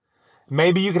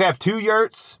 Maybe you could have 2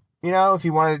 yurts, if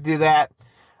you wanted to do that.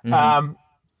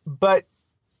 But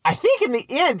I think in the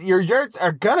end, your yurts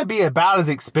are going to be about as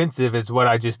expensive as what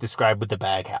I just described with the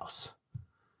bag house.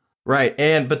 Right,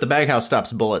 but the bag house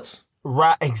stops bullets.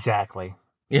 Right, exactly.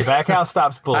 The bag house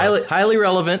stops bullets. Highly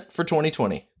relevant for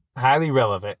 2020. Highly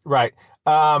relevant, right.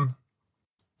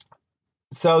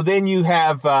 So then you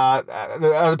have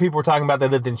other people were talking about they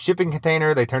lived in shipping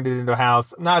container. They turned it into a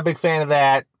house. I'm not a big fan of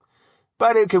that,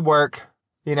 but it could work.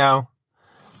 You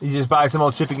just buy some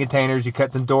old shipping containers. You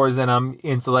cut some doors in them,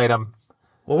 insulate them.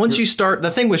 Well, once you start,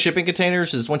 the thing with shipping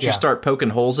containers is once you start poking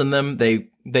holes in them, they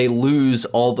lose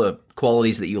all the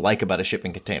qualities that you like about a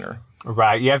shipping container.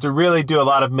 Right. You have to really do a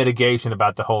lot of mitigation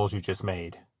about the holes you just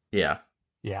made. Yeah.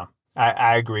 Yeah.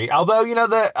 I agree. Although,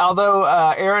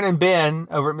 Aaron and Ben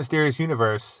over at Mysterious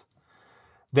Universe,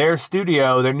 their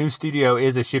new studio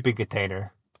is a shipping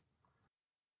container.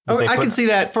 Oh, I can see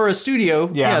that for a studio.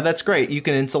 Yeah. That's great. You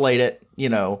can insulate it,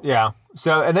 Yeah.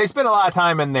 So, and they spend a lot of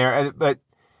time in there, but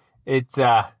it's,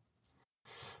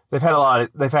 they've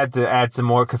had to add some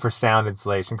more for sound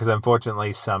insulation because unfortunately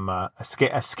a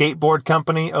skateboard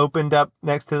company opened up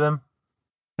next to them.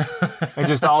 And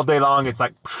just all day long, it's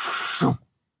like,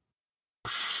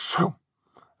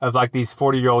 of like these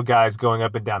 40-year-old guys going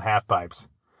up and down half pipes.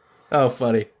 Oh,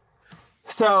 funny.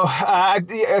 So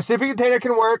a shipping container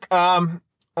can work.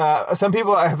 Some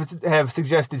people have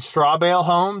suggested straw bale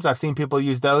homes. I've seen people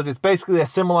use those. It's basically a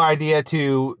similar idea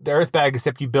to the earth bag,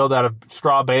 except you build out of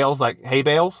straw bales, like hay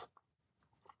bales.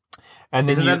 And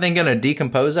then Isn't that thing going to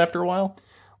decompose after a while?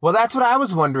 Well, that's what I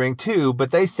was wondering too.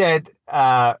 But they said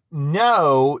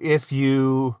no if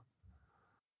you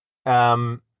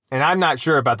and I'm not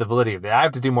sure about the validity of that. I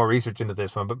have to do more research into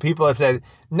this one. But people have said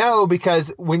no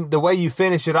because when the way you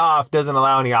finish it off doesn't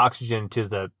allow any oxygen to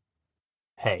the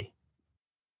hay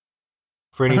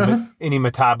for any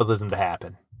metabolism to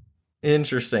happen.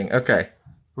 Interesting. Okay.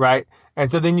 Right.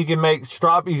 And so then you can make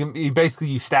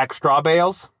you stack straw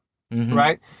bales,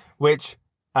 right? Which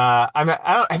have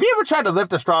you ever tried to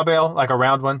lift a straw bale, like a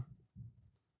round one?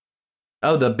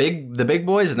 Oh, the big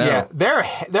boys? No. Yeah, they're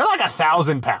like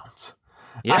 1,000 pounds.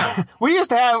 Yeah. We used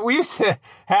to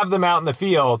have them out in the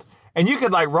field, and you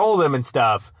could like roll them and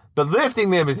stuff, but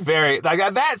lifting them is very like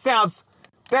that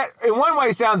in one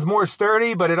way sounds more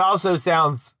sturdy, but it also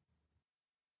sounds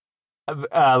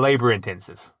labor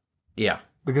intensive. Yeah.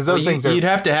 Because those things you'd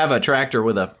have to have a tractor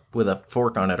with a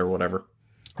fork on it or whatever.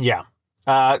 Yeah.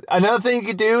 Another thing you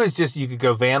could do is you could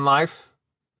go van life.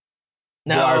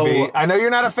 No, RV. I know you're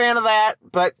not a fan of that,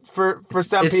 but for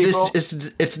some people, it's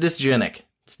dysgenic.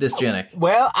 It's dysgenic.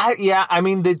 Well, I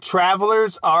mean, the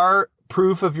travelers are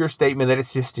proof of your statement that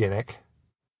it's dysgenic.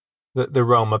 The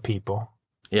Roma people.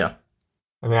 Yeah.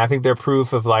 I mean, I think they're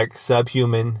proof of like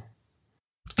subhuman.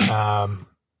 I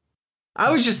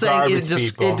was just saying it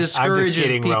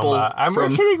discourages people. We're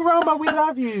kidding, Roma. We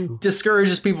love you.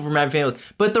 Discourages people from having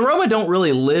families, but the Roma don't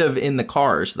really live in the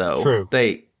cars, though. True.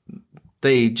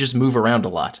 They just move around a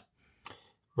lot.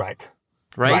 Right.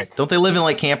 Don't they live in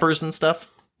like campers and stuff?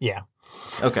 Yeah.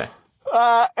 Okay.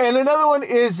 And another one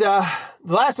is the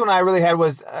last one I really had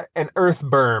was an earth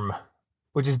berm,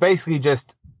 which is basically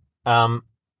just a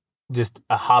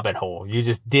hobbit hole. You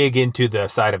just dig into the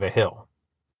side of a hill,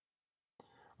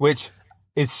 which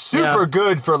is super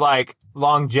good for like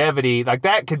longevity. Like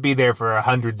that could be there for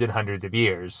hundreds and hundreds of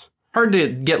years. Hard to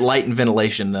get light and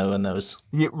ventilation though in those.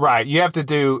 Right. You have to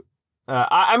do.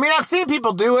 I mean, I've seen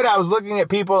people do it. I was looking at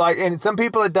people and some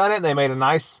people had done it. And they made a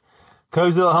nice,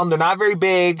 cozy little home. They're not very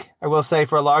big. I will say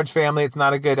for a large family, it's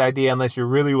not a good idea unless you're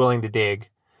really willing to dig.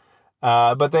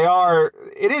 But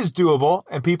it is doable.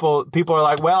 And people are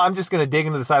like, well, I'm just going to dig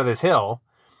into the side of this hill.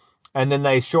 and then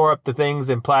they shore up the things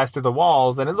and plaster the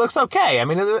walls, and it looks okay. I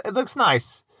mean, it looks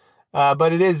nice,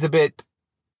 but it is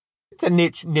it's a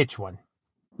niche one.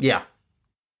 Yeah.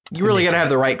 You really got to have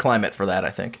the right climate for that, I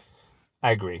think.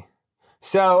 I agree.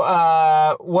 So,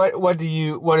 what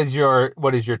is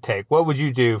your take? What would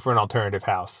you do for an alternative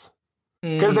house?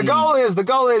 Because the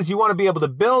goal is you want to be able to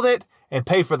build it and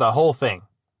pay for the whole thing.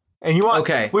 And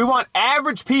we want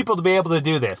average people to be able to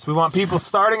do this. We want people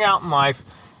starting out in life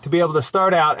to be able to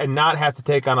start out and not have to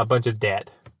take on a bunch of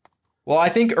debt. Well, I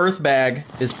think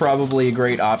Earthbag is probably a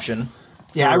great option.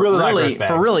 Yeah, I really like Earthbag.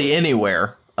 For really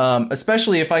anywhere.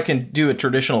 Especially if I can do a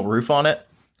traditional roof on it,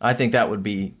 I think that would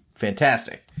be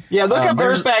fantastic. Yeah, look up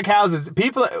Earthbag houses.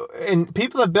 People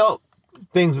have built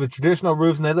things with traditional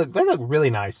roofs, and they look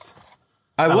really nice.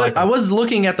 I was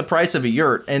looking at the price of a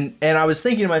yurt, and I was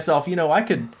thinking to myself,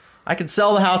 I could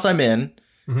sell the house I'm in,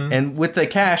 and with the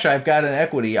cash I've got in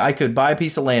equity, I could buy a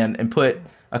piece of land and put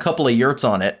a couple of yurts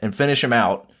on it and finish them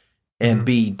out and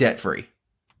be debt free.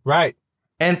 Right.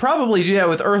 And probably do that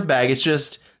with Earthbag. It's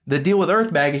just the deal with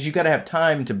Earthbag is you got to have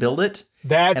time to build it.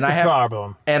 That's the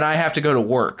problem. And I have to go to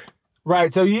work.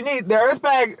 Right. So you need the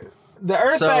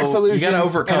Earthbag solution, you gotta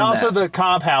overcome and also that. the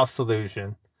comp house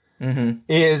solution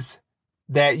is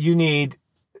that you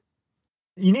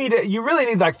really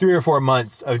need like 3 or 4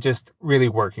 months of just really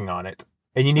working on it,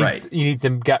 and you need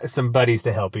some buddies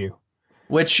to help you.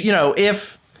 Which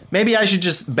if maybe I should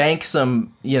just bank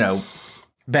some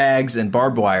bags and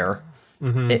barbed wire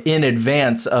in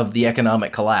advance of the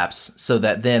economic collapse, so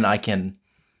that then I can,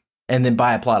 and then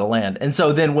buy a plot of land. And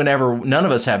so then whenever none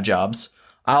of us have jobs,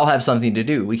 I'll have something to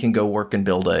do. We can go work and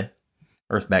build a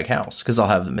Earthbag house because I'll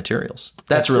have the materials.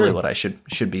 That's really true. What I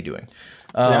should be doing.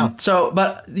 So,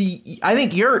 but I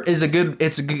think yurt is a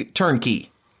good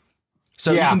turnkey.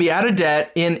 So you can be out of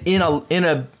debt in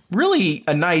a really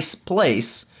a nice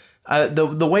place.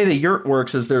 The way the yurt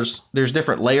works is there's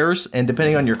different layers, and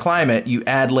depending on your climate, you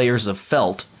add layers of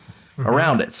felt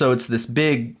around it. So it's this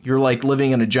big, you're like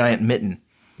living in a giant mitten.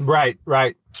 Right.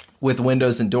 With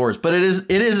windows and doors. But it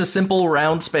is a simple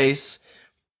round space.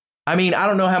 I mean, I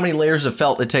don't know how many layers of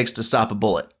felt it takes to stop a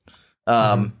bullet.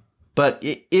 But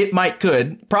it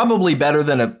could probably better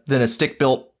than a stick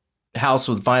built house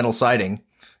with vinyl siding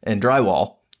and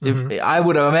drywall. I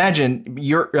would imagine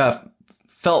your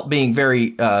felt being very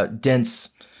dense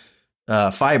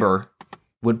fiber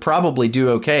would probably do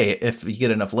okay if you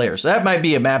get enough layers. So that might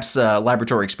be a MAPS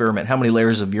laboratory experiment. How many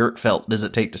layers of yurt felt does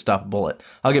it take to stop a bullet?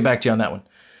 I'll get back to you on that one.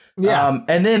 Yeah.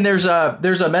 And then there's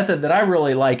a method that I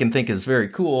really like and think is very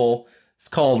cool. It's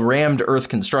called rammed earth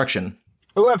construction.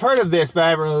 Oh, I've heard of this, but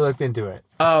I haven't really looked into it.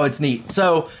 Oh, it's neat.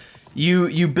 So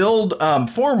you build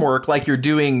formwork like you're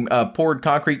doing poured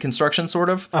concrete construction, sort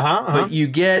of. But you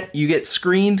get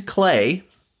screened clay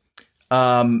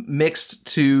mixed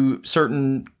to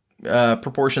certain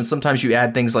proportions. Sometimes you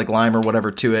add things like lime or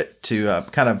whatever to it to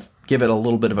kind of give it a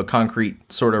little bit of a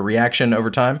concrete sort of reaction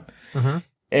over time.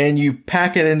 And you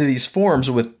pack it into these forms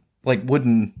with like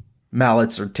wooden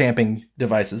mallets or tamping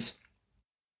devices.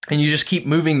 And you just keep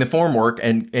moving the formwork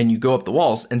and you go up the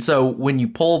walls. And so when you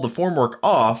pull the formwork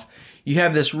off, you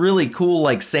have this really cool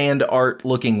like sand art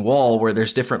looking wall where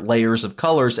there's different layers of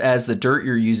colors as the dirt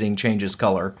you're using changes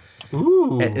color.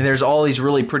 Ooh. And there's all these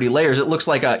really pretty layers. It looks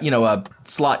like a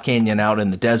slot canyon out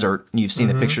in the desert. You've seen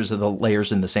the pictures of the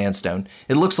layers in the sandstone.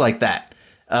 It looks like that.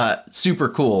 Super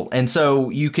cool. And so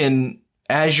you can,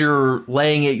 as you're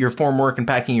laying it, your formwork and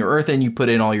packing your earth in, you put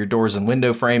in all your doors and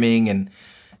window framing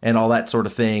and all that sort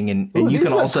of thing. And you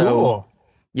can also, cool.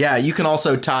 you can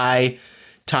also tie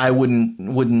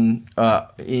wooden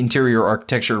interior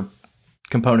architecture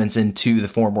components into the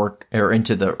formwork or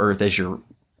into the earth as you're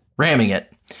ramming it.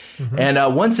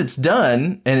 And once it's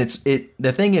done, and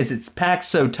the thing is, it's packed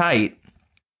so tight.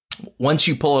 Once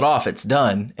you pull it off, it's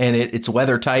done, and it's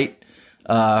weather tight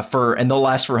and they'll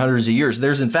last for hundreds of years.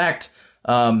 There's in fact,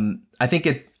 I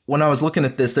think when I was looking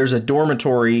at this, there's a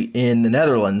dormitory in the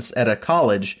Netherlands at a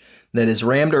college that is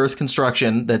rammed earth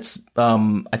construction. That's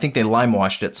I think they lime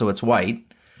washed it, so it's white,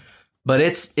 but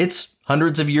it's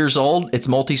hundreds of years old. It's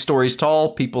multi-stories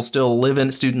tall. People still live in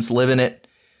it. Students live in it.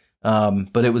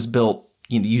 But it was built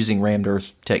using rammed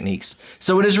earth techniques.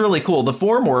 So it is really cool. The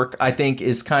formwork, I think,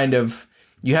 is kind of,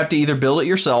 you have to either build it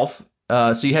yourself.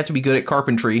 So you have to be good at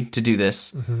carpentry to do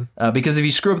this. Because if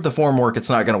you screw up the formwork, it's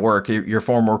not going to work. Your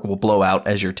formwork will blow out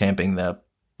as you're tamping the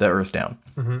earth down.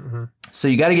 So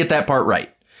you got to get that part right.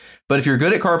 But if you're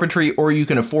good at carpentry or you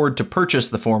can afford to purchase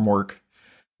the formwork,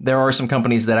 there are some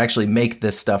companies that actually make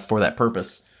this stuff for that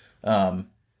purpose. Then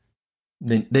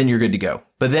you're good to go.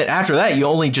 But then after that, you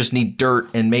only just need dirt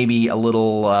and maybe a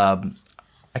little, I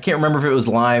can't remember if it was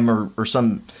lime or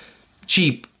some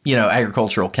cheap,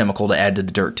 agricultural chemical to add to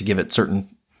the dirt to give it certain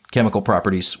chemical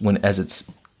properties as it's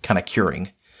kind of curing.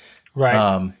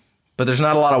 Right. But there's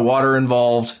not a lot of water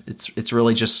involved. It's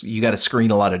really just, you got to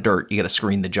screen a lot of dirt. You got to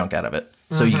screen the junk out of it.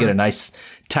 So you get a nice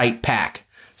tight pack.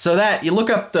 So that, you look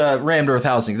up the rammed earth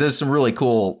housing. There's some really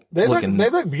cool looking. They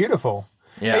look beautiful.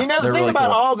 Yeah, and the thing really about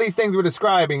cool. all these things we're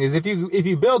describing is if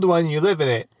you build one and you live in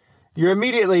it, you're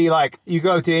immediately like, you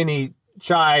go to any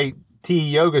chai tea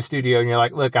yoga studio and you're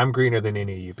like, look, I'm greener than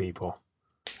any of you people.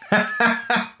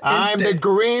 I'm the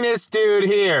greenest dude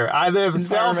here. I live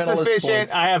self-sufficient.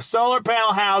 points. I have solar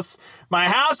panel house. My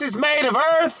house is made of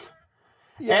earth,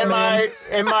 and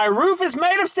my roof is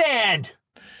made of sand.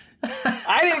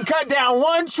 I didn't cut down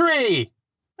one tree.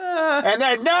 And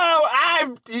then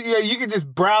you can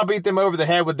just browbeat them over the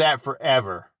head with that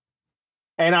forever.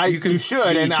 And you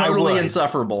should, and totally I would.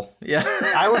 insufferable. Yeah,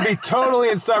 I would be totally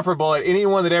insufferable at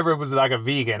anyone that ever was like a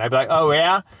vegan. I'd be like, oh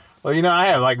yeah, well I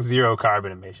have like 0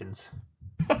 carbon emissions.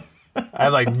 I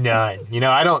have like none.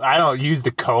 I don't use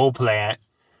the coal plant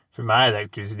for my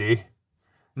electricity.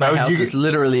 my house is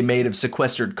literally made of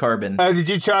sequestered carbon. Oh, did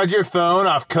you charge your phone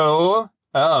off coal?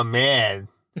 Oh man,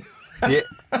 yeah,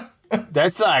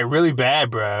 that's like really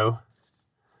bad, bro.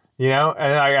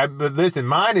 But listen,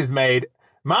 my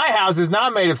house is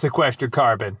not made of sequestered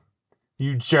carbon.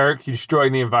 You jerk, you're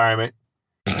destroying the environment.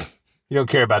 You don't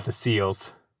care about the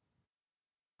seals.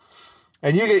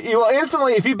 And you will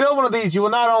instantly, if you build one of these, you will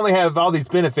not only have all these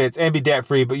benefits and be debt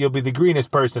free, but you'll be the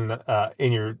greenest person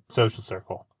in your social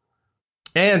circle.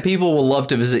 And people will love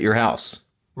to visit your house.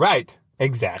 Right.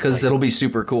 Exactly. Because it'll be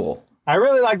super cool. I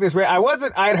really like this.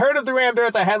 I had heard of the rammed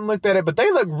earth. I hadn't looked at it, but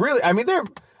they look really, I'm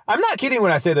not kidding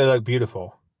when I say they look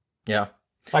beautiful. Yeah.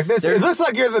 Like this, it looks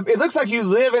like you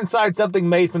live inside something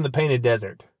made from the painted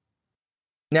desert.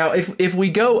 Now, if we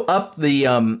go up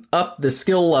the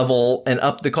skill level and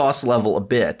up the cost level a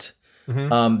bit,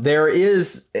 there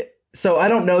is. So I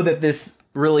don't know that this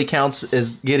really counts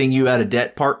as getting you out of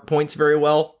debt points very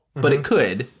well, but it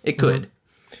could. It could.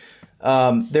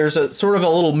 There's a sort of a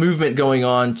little movement going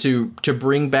on to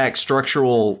bring back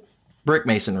structural brick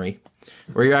masonry,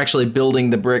 where you're actually building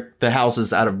the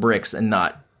houses out of bricks and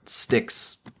not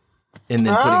sticks, and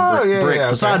then putting brick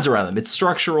facades around them. It's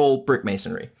structural brick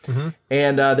masonry.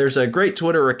 And there's a great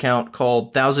Twitter account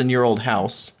called 1,000-Year-Old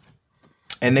House,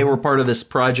 and they were part of this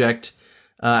project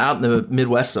out in the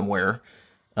Midwest somewhere.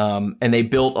 And they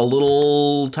built a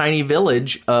little tiny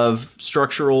village of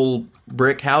structural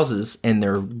brick houses, and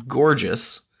they're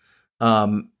gorgeous.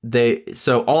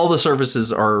 So all the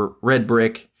surfaces are red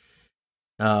brick,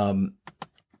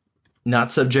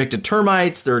 not subject to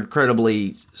termites. They're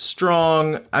incredibly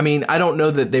strong. I mean, I don't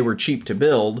know that they were cheap to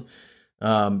build.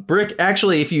 Brick,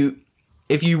 actually, if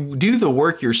you do the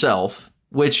work yourself,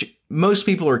 which most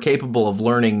people are capable of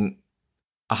learning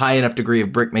a high enough degree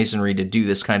of brick masonry to do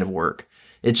this kind of work,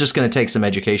 it's just going to take some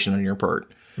education on your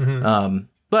part.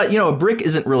 But, a brick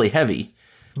isn't really heavy.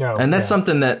 No. And that's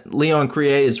something that Leon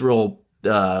Crier is real,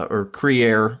 or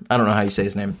Crier, I don't know how you say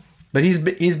his name, but he's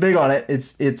big on it.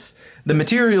 It's the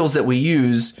materials that we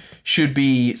use should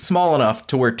be small enough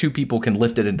to where 2 people can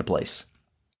lift it into place.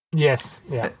 Yes.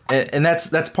 Yeah. And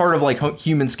that's part of like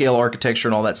human scale architecture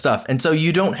and all that stuff. And so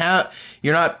you're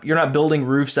not building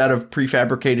roofs out of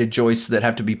prefabricated joists that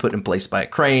have to be put in place by a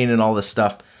crane and all this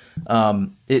stuff.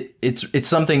 It's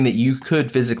something that you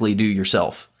could physically do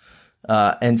yourself.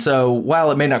 And so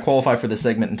while it may not qualify for this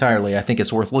segment entirely, I think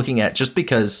it's worth looking at just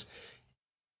because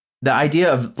the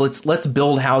idea of let's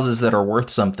build houses that are worth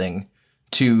something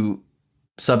to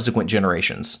subsequent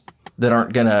generations that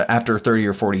aren't gonna, after 30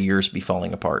 or 40 years, be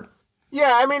falling apart.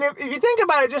 Yeah, I mean, if you think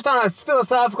about it just on a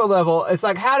philosophical level, it's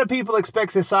like, how do people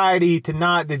expect society to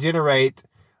not degenerate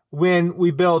when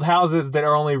we build houses that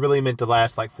are only really meant to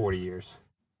last like 40 years?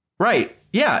 Right.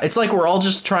 Yeah. It's like we're all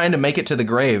just trying to make it to the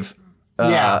grave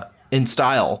in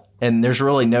style. And there's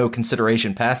really no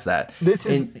consideration past that. This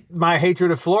is my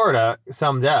hatred of Florida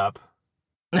summed up.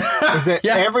 Is that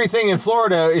everything in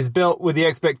Florida is built with the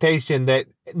expectation that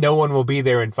no one will be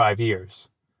there in 5 years.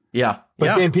 Yeah.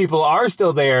 But then people are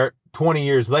still there 20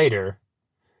 years later.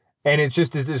 And it's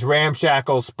just this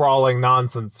ramshackle, sprawling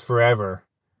nonsense forever.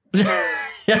 But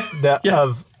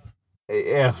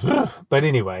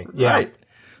anyway, yeah. Right.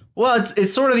 Well,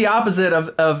 it's sort of the opposite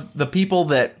of the people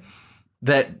that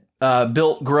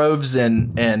built groves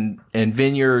and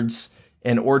vineyards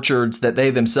and orchards that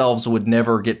they themselves would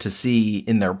never get to see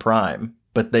in their prime,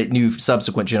 but they knew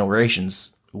subsequent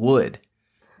generations would.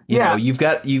 You know,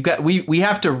 we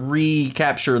have to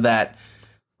recapture that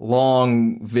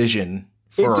long vision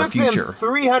for our future. It took them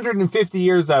 350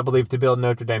 years, I believe, to build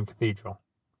Notre Dame Cathedral.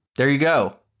 There you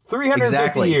go. 350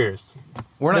 Exactly. years.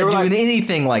 We're They not were doing like-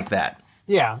 anything like that.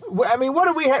 Yeah. I mean, what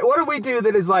do we do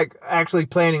that is like actually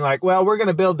planning like, well, we're going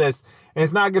to build this and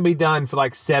it's not going to be done for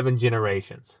like 7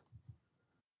 generations.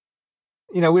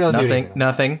 We don't do anything.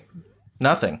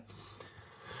 Nothing.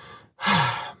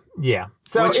 Yeah.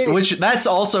 So Which that's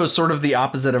also sort of the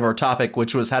opposite of our topic,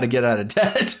 which was how to get out of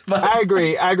debt. But I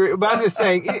agree. But I'm just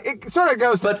saying it sort of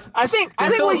goes. But I think they're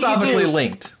what you could philosophically do.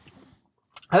 linked.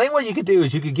 I think what you could do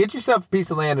is you could get yourself a piece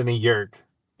of land in a yurt,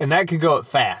 and that could go up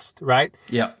fast, right?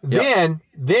 Yep.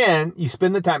 Then you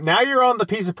spend the time. Now you're on the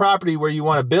piece of property where you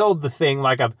want to build the thing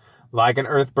like an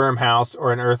earth berm house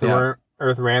or an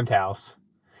earth rammed house.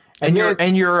 And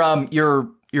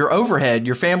your overhead,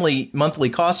 your family monthly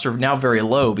costs are now very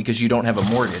low because you don't have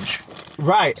a mortgage.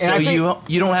 Right. So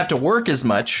you don't have to work as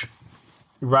much.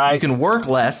 Right. You can work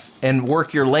less and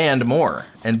work your land more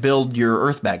and build your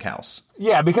earth bag house.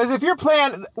 Yeah, because if your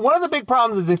plan, one of the big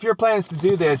problems is if your plan is to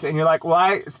do this and you're like, well,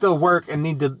 I still work and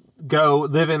need to go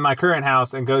live in my current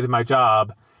house and go to my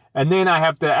job. And then I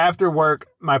have to, after work,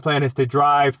 my plan is to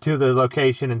drive to the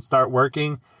location and start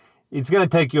working. It's going to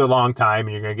take you a long time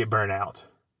and you're going to get burnt out.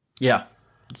 Yeah,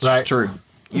 it's Right. true.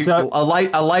 So-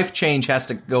 a life change has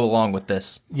to go along with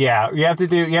this. Yeah, you have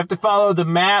to follow the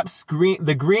maps,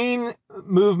 the green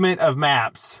movement of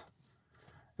maps.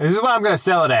 This is what I'm going to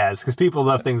sell it as because people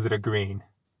love things that are green.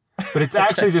 But it's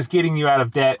actually just getting you out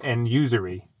of debt and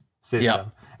usury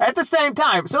system at the same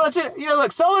time. So let's just,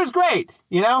 look, solar's great.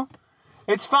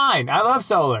 It's fine. I love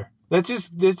solar. We're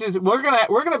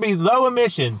going to be low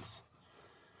emissions.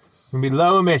 We're going to be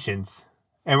low emissions.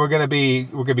 And we're gonna be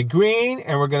green,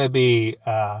 and we're gonna be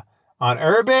on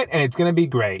Urbit, and it's gonna be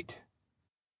great.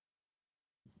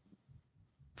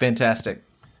 Fantastic.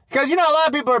 Because a lot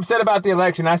of people are upset about the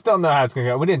election. I still don't know how it's gonna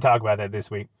go. We didn't talk about that this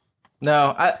week.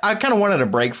 No, I kind of wanted a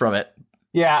break from it.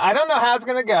 Yeah, I don't know how it's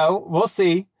gonna go. We'll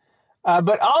see.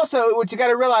 But also, what you got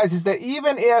to realize is that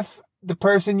even if the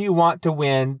person you want to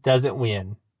win doesn't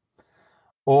win,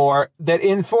 or that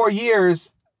in 4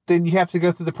 years, then you have to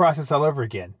go through the process all over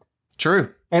again.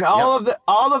 True. And all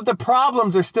of the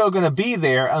problems are still going to be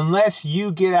there unless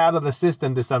you get out of the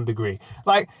system to some degree.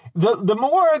 Like the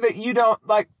more that you don't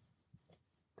like,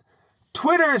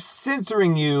 Twitter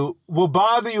censoring you will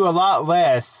bother you a lot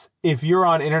less if you're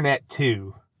on internet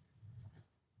too.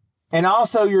 And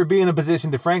also you're being in a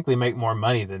position to frankly make more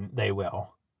money than they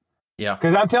will. Yeah.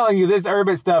 Because I'm telling you, this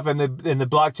Urbit stuff and the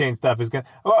blockchain stuff is going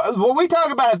to, when we talk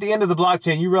about at the end of the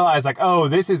blockchain, you realize like, oh,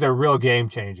 this is a real game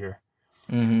changer.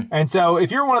 Mm-hmm. And so if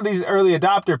you're one of these early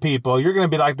adopter people, you're going to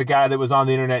be like the guy that was on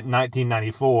the internet in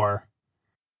 1994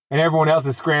 and everyone else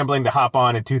is scrambling to hop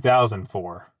on in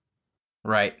 2004.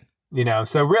 Right.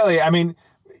 So really, I mean,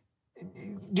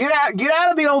 get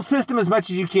out of the old system as much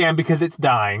as you can because it's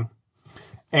dying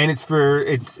and it's for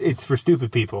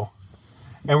stupid people.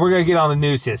 And we're going to get on the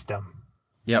new system.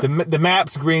 Yep. The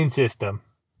Maps green system.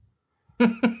 We're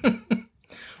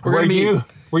going to be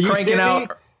cranking cranking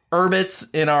out Urbits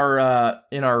in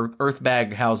our earth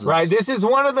bag houses. Right. This is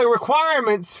one of the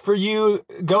requirements for you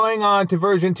going on to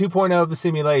version 2.0 of the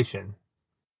simulation.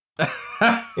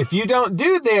 If you don't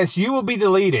do this, you will be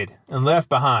deleted and left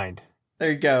behind.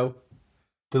 There you go.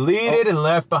 Deleted and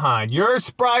left behind. Your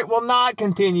sprite will not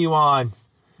continue on.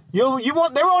 There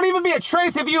won't even be a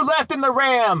trace of you left in the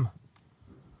RAM.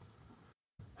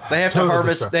 They have Total to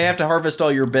harvest. destruction. They have to harvest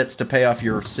all your bits to pay off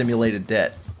your simulated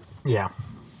debt. Yeah.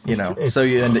 So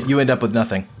you end up with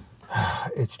nothing.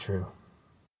 It's true.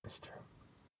 It's true.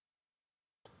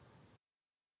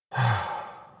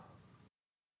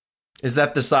 Is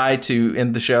that the sigh to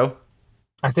end the show?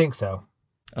 I think so.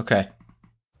 Okay.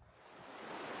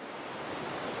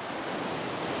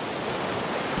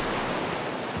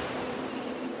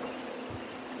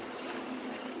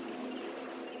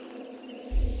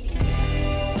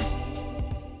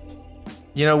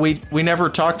 We never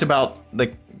talked about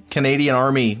the Canadian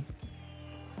Army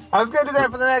I was going to do that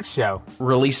for the next show.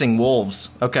 releasing wolves.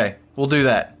 Okay, we'll do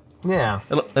that. Yeah.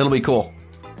 It'll be cool.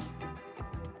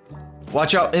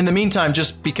 Watch out. In the meantime,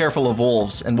 just be careful of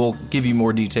wolves, and we'll give you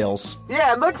more details.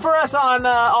 Yeah, look for us on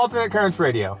Alternate Currents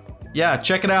Radio. Yeah,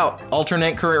 check it out.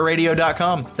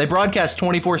 AlternateCurrentRadio.com. They broadcast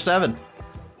 24/7.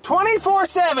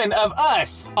 24/7 of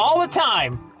us, all the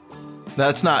time.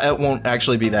 That's not. It won't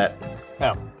actually be that.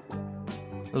 Oh.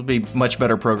 It'll be much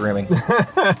better programming.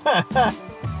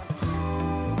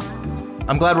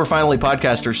 I'm glad we're finally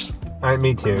podcasters.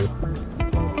 Me too.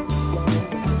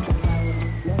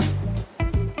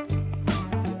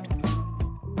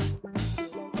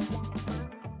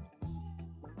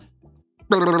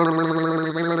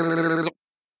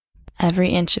 Every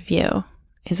inch of you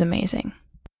is amazing.